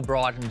typical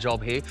Brighton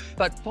job here.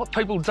 But what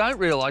people don't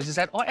realise is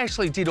that I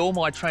actually did all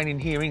my training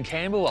here in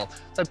Camberwell.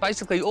 So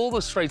basically, all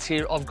the streets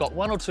here, I've got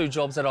 1 or 2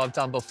 jobs that I've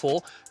done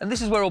before, and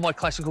this is where all my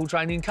classical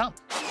training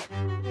comes.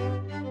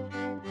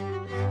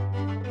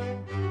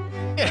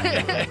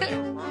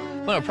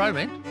 Well, a pro,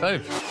 man.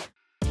 Boom.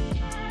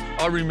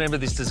 I remember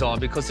this design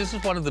because this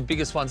was one of the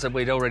biggest ones that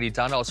we'd already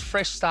done. I was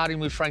fresh starting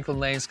with Franklin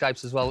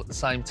Landscapes as well at the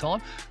same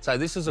time. So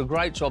this was a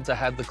great job to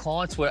have. The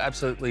clients were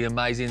absolutely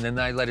amazing, and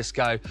they let us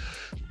go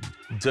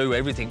do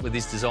everything with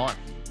this design.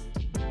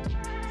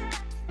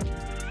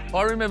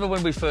 I remember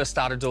when we first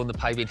started doing the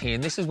paving here,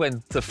 and this is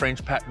when the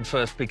French pattern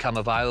first became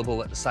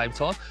available at the same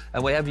time,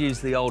 and we have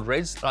used the old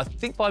reds. I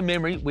think by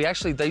memory,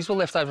 these were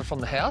left over from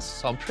the house,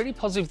 so I'm pretty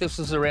positive this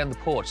was around the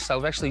porch. So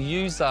we've actually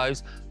used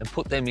those and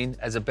put them in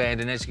as a band,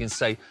 and as you can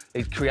see,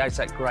 it creates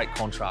that great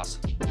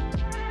contrast.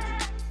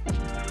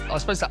 I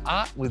suppose the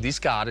art with this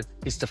garden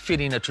is to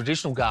fit in a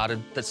traditional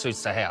garden that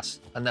suits the house,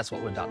 and that's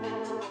what we've done.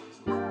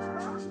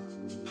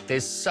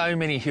 There's so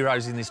many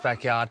heroes in this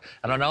backyard,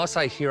 and I know I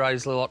say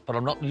heroes a lot, but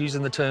I'm not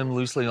using the term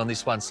loosely on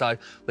this one, so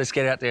let's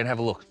get out there and have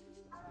a look.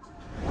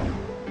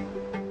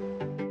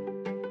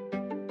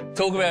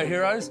 Talk about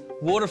heroes,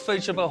 water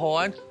feature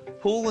behind,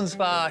 pool and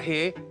spa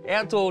here,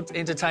 outdoor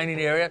entertaining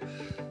area,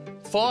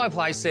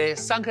 fireplace there,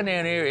 sunken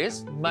down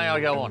areas, may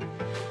I go on.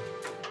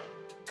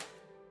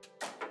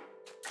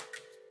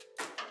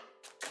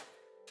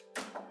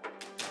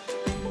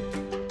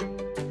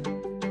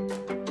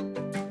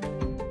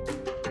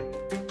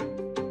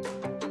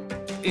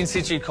 In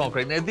situ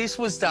concrete. Now, this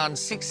was done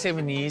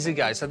 6-7 years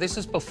ago, so this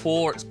was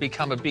before it's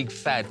become a big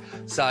fad.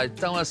 So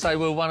don't want to say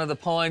we're one of the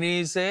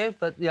pioneers there,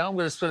 but yeah, I'm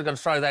sort of going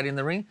to throw that in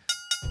the ring.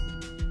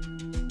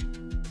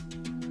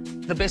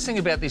 The best thing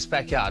about this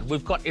backyard,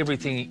 we've got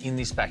everything in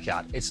this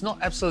backyard. It's not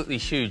absolutely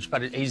huge,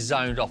 but it is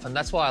zoned off, and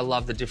that's why I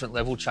love the different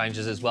level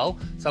changes as well.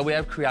 So we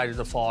have created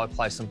a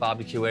fireplace and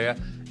barbecue area,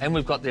 and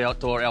we've got the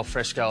outdoor al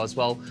fresco as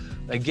well.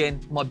 Again,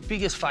 my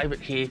biggest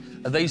favourite here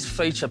are these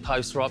feature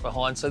posts right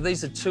behind. So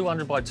these are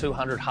 200 by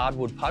 200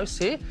 hardwood posts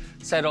here,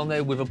 sat on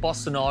there with a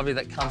Boston ivy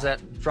that comes out,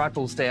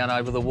 drapels down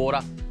over the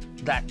water.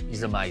 That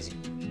is amazing.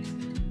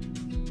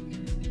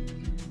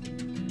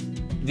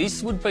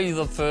 This would be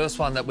the first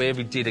one that we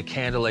ever did a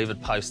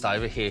cantilevered post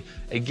over here.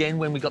 Again,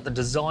 when we got the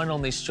design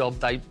on this job,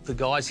 the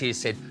guys here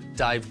said,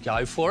 Dave,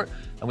 go for it.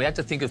 And we had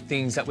to think of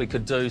things that we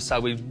could do. So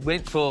we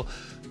went for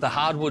the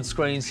hardwood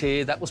screens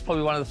here. That was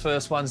probably one of the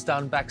first ones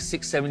done back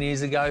 6-7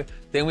 years ago.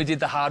 Then we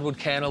did the hardwood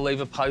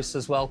cantilever posts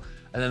as well.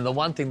 And then the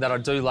one thing that I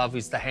do love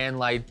is the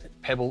hand-laid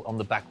pebble on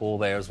the back wall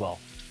there as well.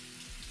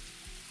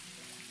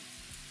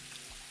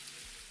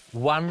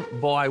 One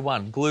by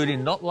one, glued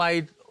in, not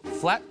laid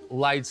flat,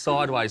 laid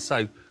sideways.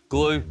 So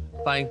glue,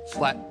 bang,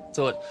 flat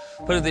to it.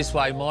 Put it this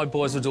way, my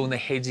boys were doing their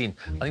heads in.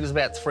 I think it was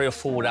about 3 or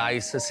 4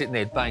 days, so sitting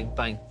there, bang,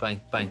 bang,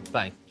 bang, bang,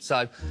 bang.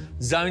 So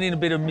zone in a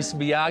bit of Mr.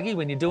 Miyagi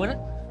when you're doing it,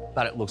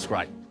 but it looks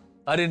great.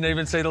 I didn't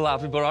even see the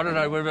laughing Buddha. I don't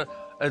know whether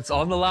it's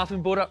I'm the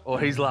laughing Buddha or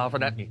he's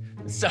laughing at me.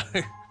 So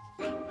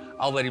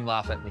I'll let him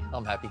laugh at me.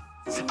 I'm happy.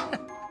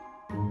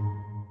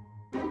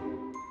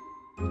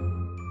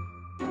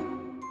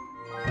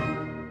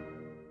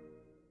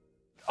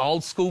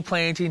 old school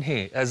planting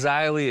here,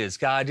 azaleas,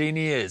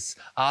 gardenias,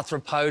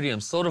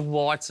 arthropodiums, sort of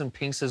whites and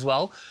pinks as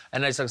well.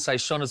 And as I say,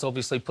 Shauna's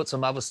obviously put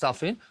some other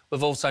stuff in.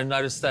 We've also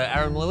noticed the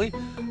arum lily.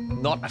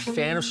 Not a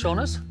fan of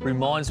Shauna's,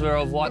 reminds me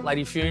of White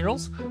Lady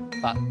Funerals,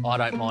 but I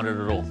don't mind it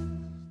at all.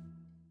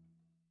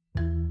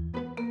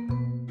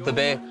 The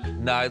bear,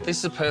 no, this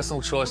is a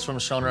personal choice from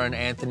Shauna and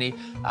Anthony.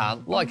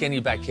 Like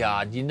any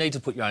backyard, you need to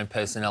put your own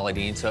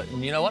personality into it.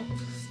 And you know what?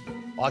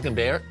 I can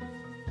bear it.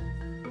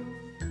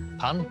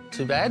 Pun,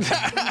 too bad.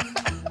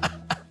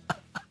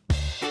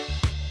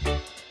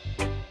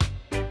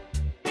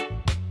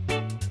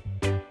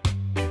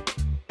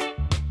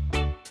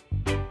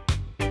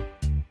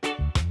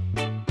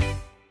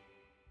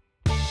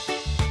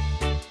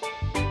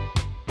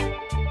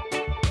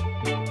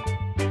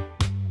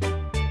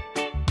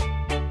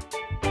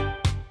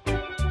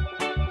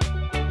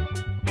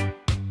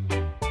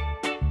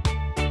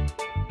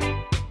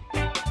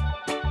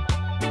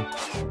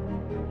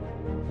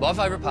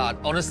 My favourite part,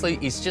 honestly,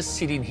 is just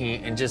sitting here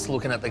and just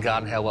looking at the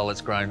garden, how well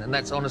it's grown. And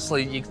that's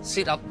honestly, you can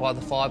sit up by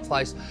the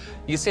fireplace,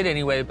 you can sit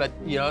anywhere, but,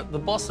 you know, the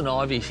Boston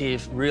Ivy here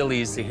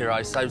really is the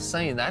hero. So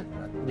seeing that,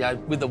 you know,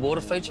 with the water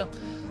feature,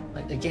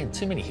 again,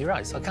 too many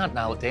heroes. I can't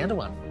nail it down to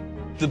one.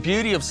 The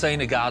beauty of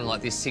seeing a garden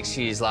like this 6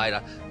 years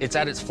later, it's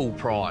at its full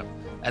prime.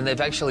 And they've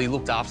actually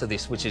looked after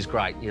this, which is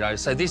great, you know.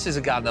 So this is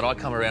a garden that I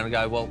come around and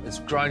go, well, it's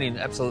grown in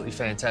absolutely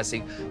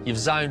fantastic. You've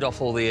zoned off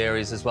all the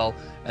areas as well,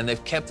 and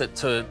they've kept it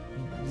to,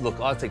 look,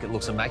 I think it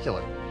looks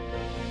immaculate.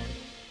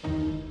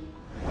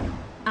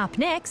 Up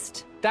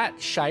next.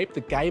 That shape, the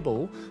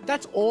gable,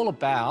 that's all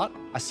about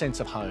a sense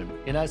of home.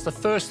 You know, it's the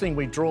first thing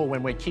we draw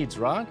when we're kids,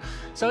 right?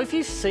 So if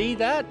you see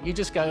that, you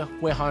just go,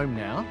 we're home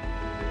now.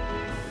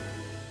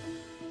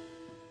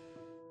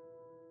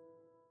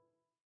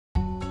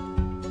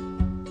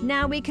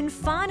 Now we can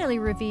finally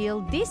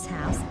reveal this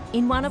house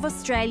in one of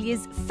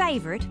Australia's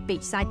favourite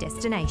beachside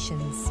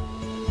destinations.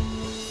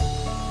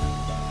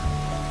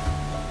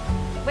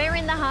 We're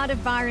in the heart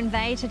of Byron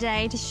Bay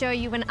today to show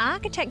you an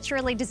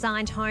architecturally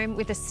designed home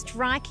with a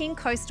striking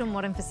coastal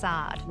modern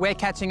facade. We're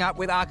catching up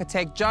with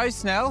architect Joe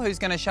Snell, who's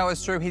going to show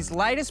us through his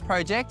latest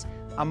project,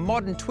 a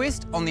modern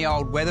twist on the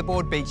old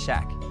weatherboard beach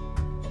shack.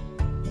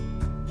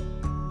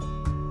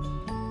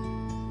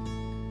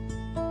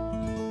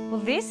 Well,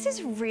 this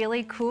is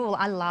really cool.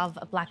 I love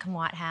a black and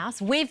white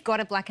house. We've got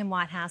a black and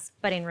white house,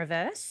 but in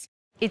reverse.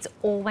 It's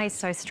always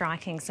so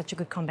striking, such a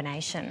good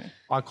combination.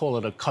 I call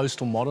it a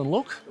coastal modern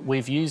look.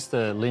 We've used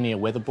the linear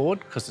weatherboard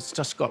because it's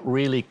just got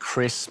really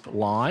crisp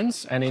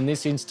lines. And in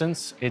this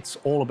instance, it's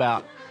all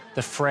about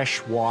the fresh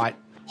white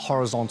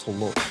horizontal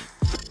look.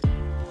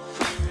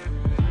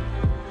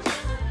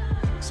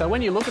 So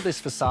when you look at this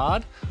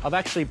facade, I've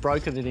actually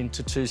broken it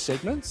into two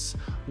segments.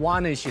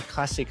 One is your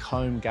classic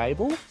home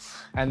gable,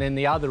 and then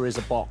the other is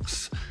a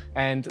box.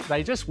 And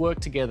they just work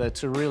together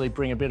to really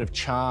bring a bit of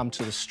charm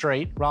to the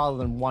street rather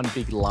than one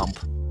big lump.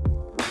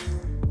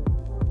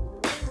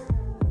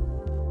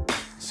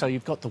 So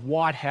you've got the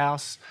white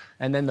house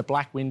and then the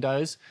black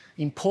windows.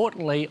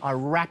 Importantly, I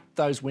wrapped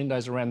those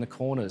windows around the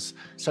corners.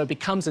 So it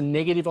becomes a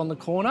negative on the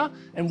corner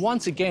and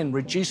once again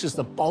reduces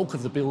the bulk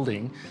of the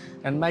building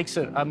and makes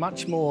it a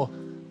much more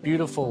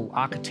beautiful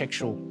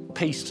architectural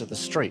piece to the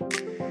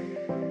street.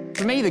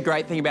 For me, the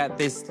great thing about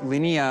this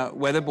linear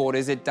weatherboard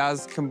is it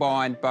does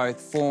combine both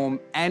form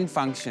and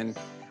function.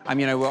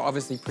 You know, we're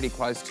obviously pretty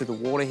close to the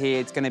water here.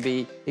 It's going to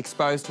be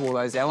exposed to all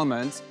those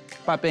elements,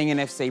 but being an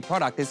FC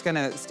product, it's going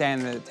to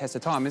stand the test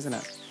of time, isn't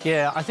it?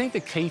 Yeah, I think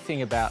the key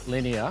thing about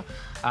linear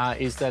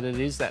is that it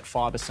is that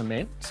fibre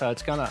cement, so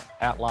it's going to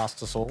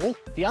outlast us all.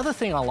 The other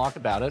thing I like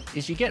about it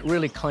is you get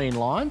really clean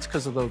lines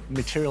because of the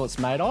material it's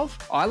made of.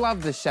 I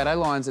love the shadow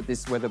lines that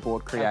this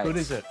weatherboard creates. How good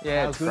is it?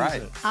 Yeah, it's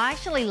great. I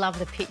actually love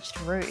the pitched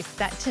roof.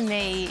 That, to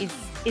me,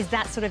 is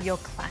that sort of your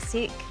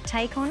classic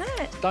take on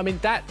it? I mean,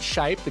 that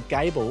shape, the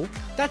gable,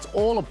 that's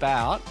all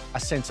about a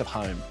sense of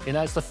home. You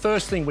know, it's the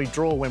first thing we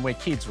draw when we're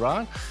kids,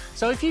 right?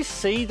 So if you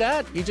see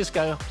that, you just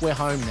go, we're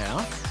home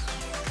now.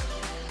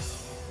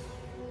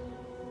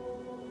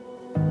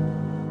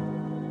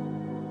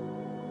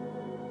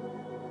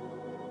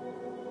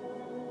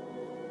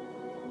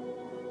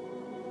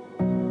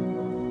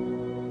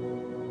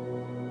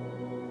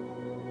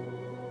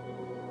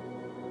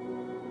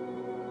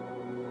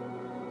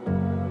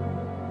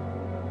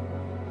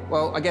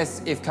 Well, I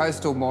guess if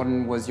coastal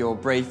modern was your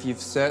brief, you've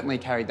certainly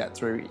carried that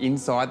through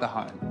inside the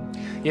home.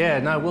 Yeah,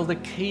 no, well, the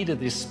key to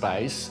this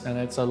space, and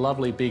it's a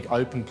lovely big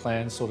open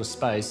plan sort of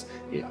space,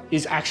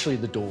 is actually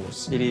the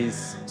doors. It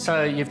is.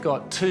 So you've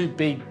got two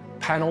big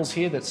panels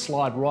here that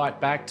slide right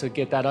back to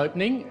get that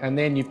opening, and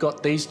then you've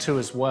got these two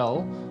as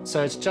well.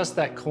 So it's just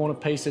that corner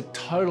piece that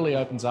totally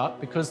opens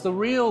up because the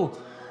real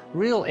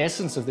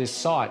essence of this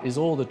site is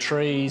all the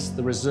trees,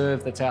 the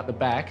reserve that's out the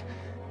back,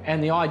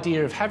 and the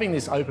idea of having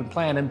this open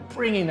plan and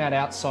bringing that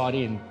outside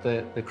in,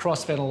 the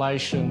cross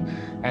ventilation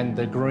and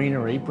the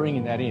greenery,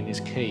 bringing that in is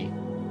key.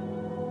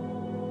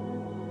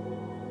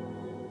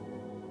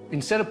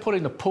 Instead of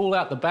putting the pool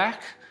out the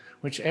back,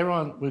 which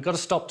we've got to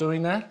stop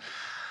doing that,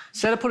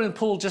 Instead of putting the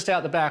pool just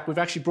out the back, we've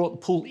actually brought the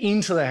pool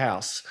into the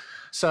house.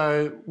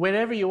 So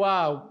whenever you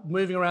are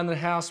moving around the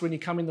house, when you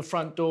come in the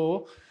front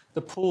door,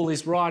 the pool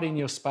is right in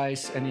your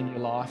space and in your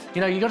life.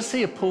 You know, you've got to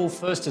see a pool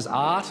first as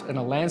art and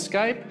a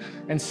landscape,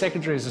 and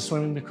secondary as a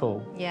swimming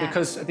pool. Yeah.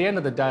 Because at the end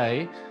of the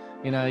day,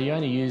 you know, you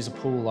only use a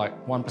pool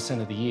like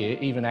 1% of the year,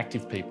 even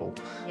active people.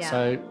 Yeah.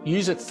 So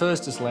use it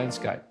first as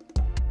landscape.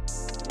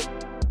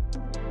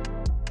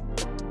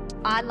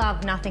 I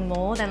love nothing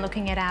more than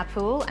looking at our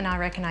pool, and I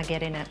reckon I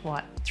get in it,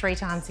 what, 3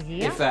 times a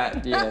year? If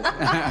that, yeah.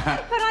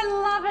 But I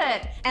love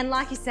it. And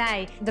like you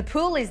say, the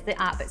pool is the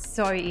art, but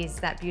so is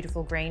that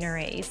beautiful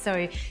greenery.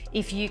 So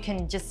if you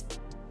can just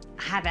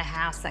have a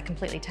house that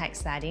completely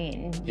takes that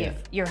in,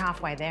 you're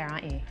halfway there,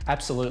 aren't you?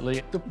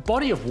 Absolutely. The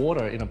body of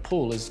water in a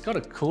pool has got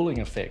a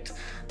cooling effect,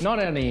 not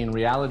only in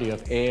reality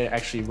of air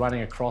actually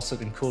running across it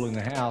and cooling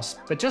the house,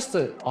 but just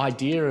the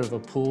idea of a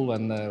pool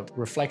and the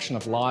reflection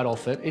of light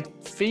off it, it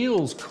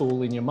feels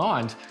cool in your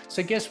mind.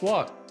 So guess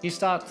what? You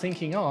start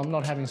thinking, oh, I'm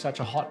not having such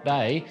a hot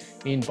day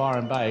in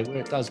Byron Bay where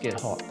it does get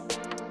hot.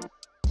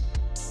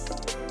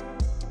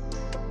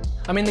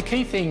 I mean, the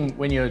key thing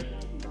when you're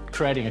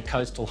creating a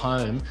coastal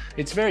home,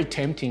 it's very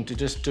tempting to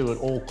just do it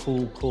all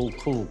cool, cool,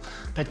 cool.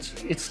 But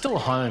it's still a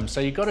home, so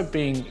you've got to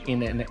bring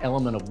in an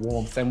element of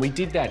warmth. And we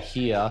did that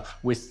here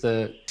with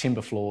the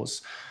timber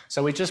floors.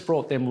 So we just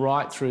brought them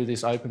right through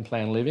this open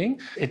plan living.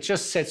 It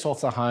just sets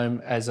off the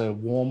home as a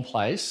warm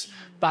place,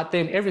 but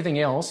then everything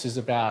else is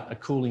about a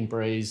cooling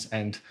breeze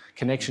and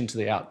connection to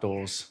the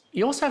outdoors.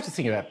 You also have to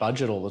think about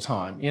budget all the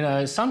time. You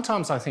know,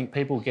 sometimes I think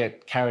people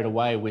get carried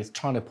away with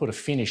trying to put a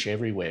finish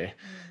everywhere,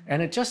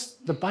 and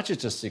the budget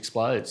just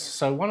explodes.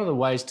 So one of the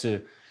ways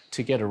to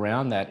get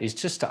around that is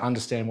just to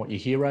understand what your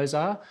heroes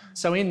are.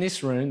 So in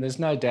this room, there's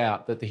no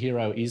doubt that the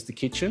hero is the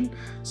kitchen.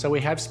 So we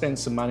have spent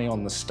some money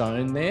on the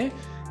stone there.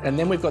 And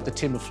then we've got the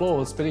timber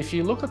floors, but if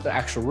you look at the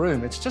actual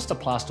room, it's just a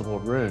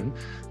plasterboard room,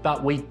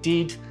 but we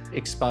did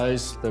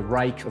expose the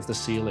rake of the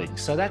ceiling.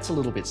 So that's a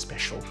little bit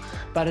special,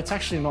 but it's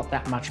actually not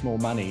that much more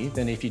money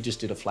than if you just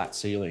did a flat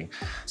ceiling.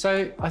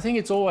 So I think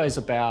it's always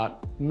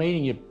about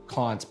meeting your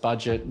client's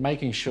budget,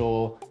 making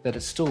sure that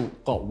it's still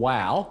got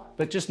wow,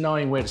 but just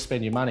knowing where to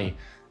spend your money.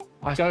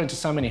 I go into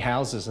so many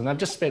houses and they've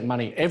just spent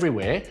money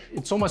everywhere.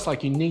 It's almost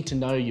like you need to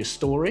know your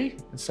story,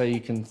 so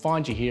you can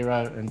find your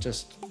hero and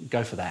just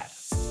go for that.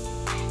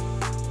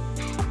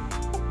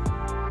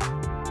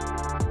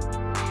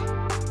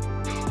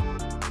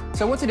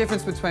 So what's the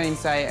difference between,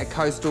 say, a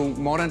coastal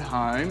modern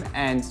home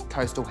and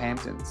coastal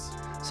Hamptons?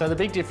 So the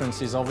big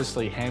difference is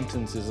obviously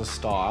Hamptons is a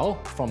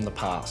style from the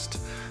past.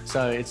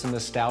 So it's a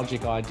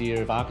nostalgic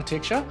idea of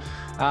architecture,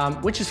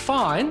 which is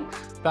fine,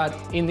 but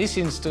in this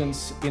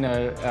instance, you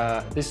know,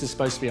 this is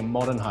supposed to be a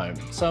modern home.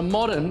 So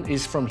modern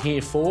is from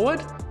here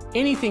forward.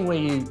 Anything where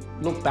you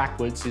look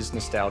backwards is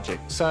nostalgic.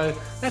 So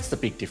that's the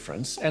big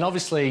difference. And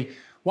obviously,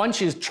 once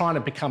you're trying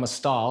to become a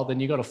style, then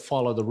you've got to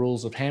follow the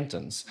rules of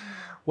Hamptons.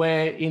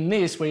 Where in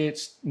this, where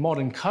it's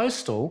modern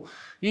coastal,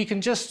 you can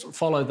just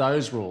follow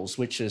those rules,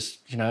 which is,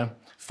 you know,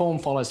 form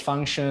follows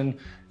function,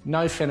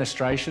 no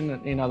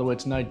fenestration, in other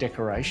words, no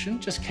decoration,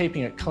 just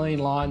keeping it clean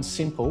lines,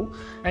 simple,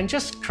 and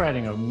just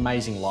creating an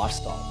amazing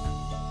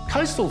lifestyle.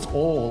 Coastal's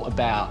all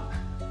about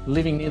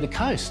living near the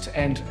coast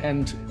and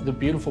the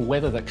beautiful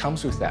weather that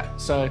comes with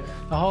that. So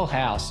the whole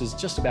house is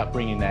just about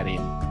bringing that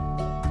in.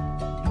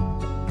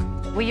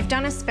 Well, you've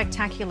done a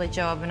spectacular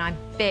job, and I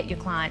bet your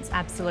clients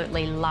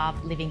absolutely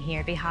love living here.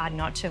 It'd be hard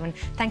not to, and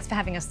thanks for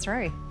having us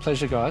through.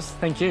 Pleasure, guys.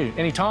 Thank you.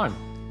 Anytime.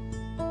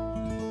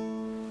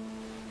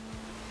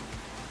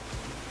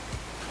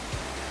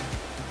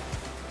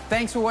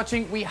 Thanks for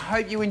watching. We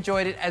hope you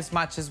enjoyed it as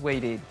much as we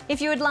did. If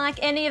you would like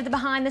any of the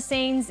behind the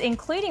scenes,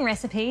 including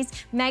recipes,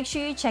 make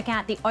sure you check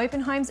out the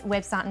Open Homes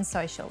website and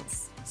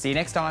socials. See you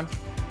next time.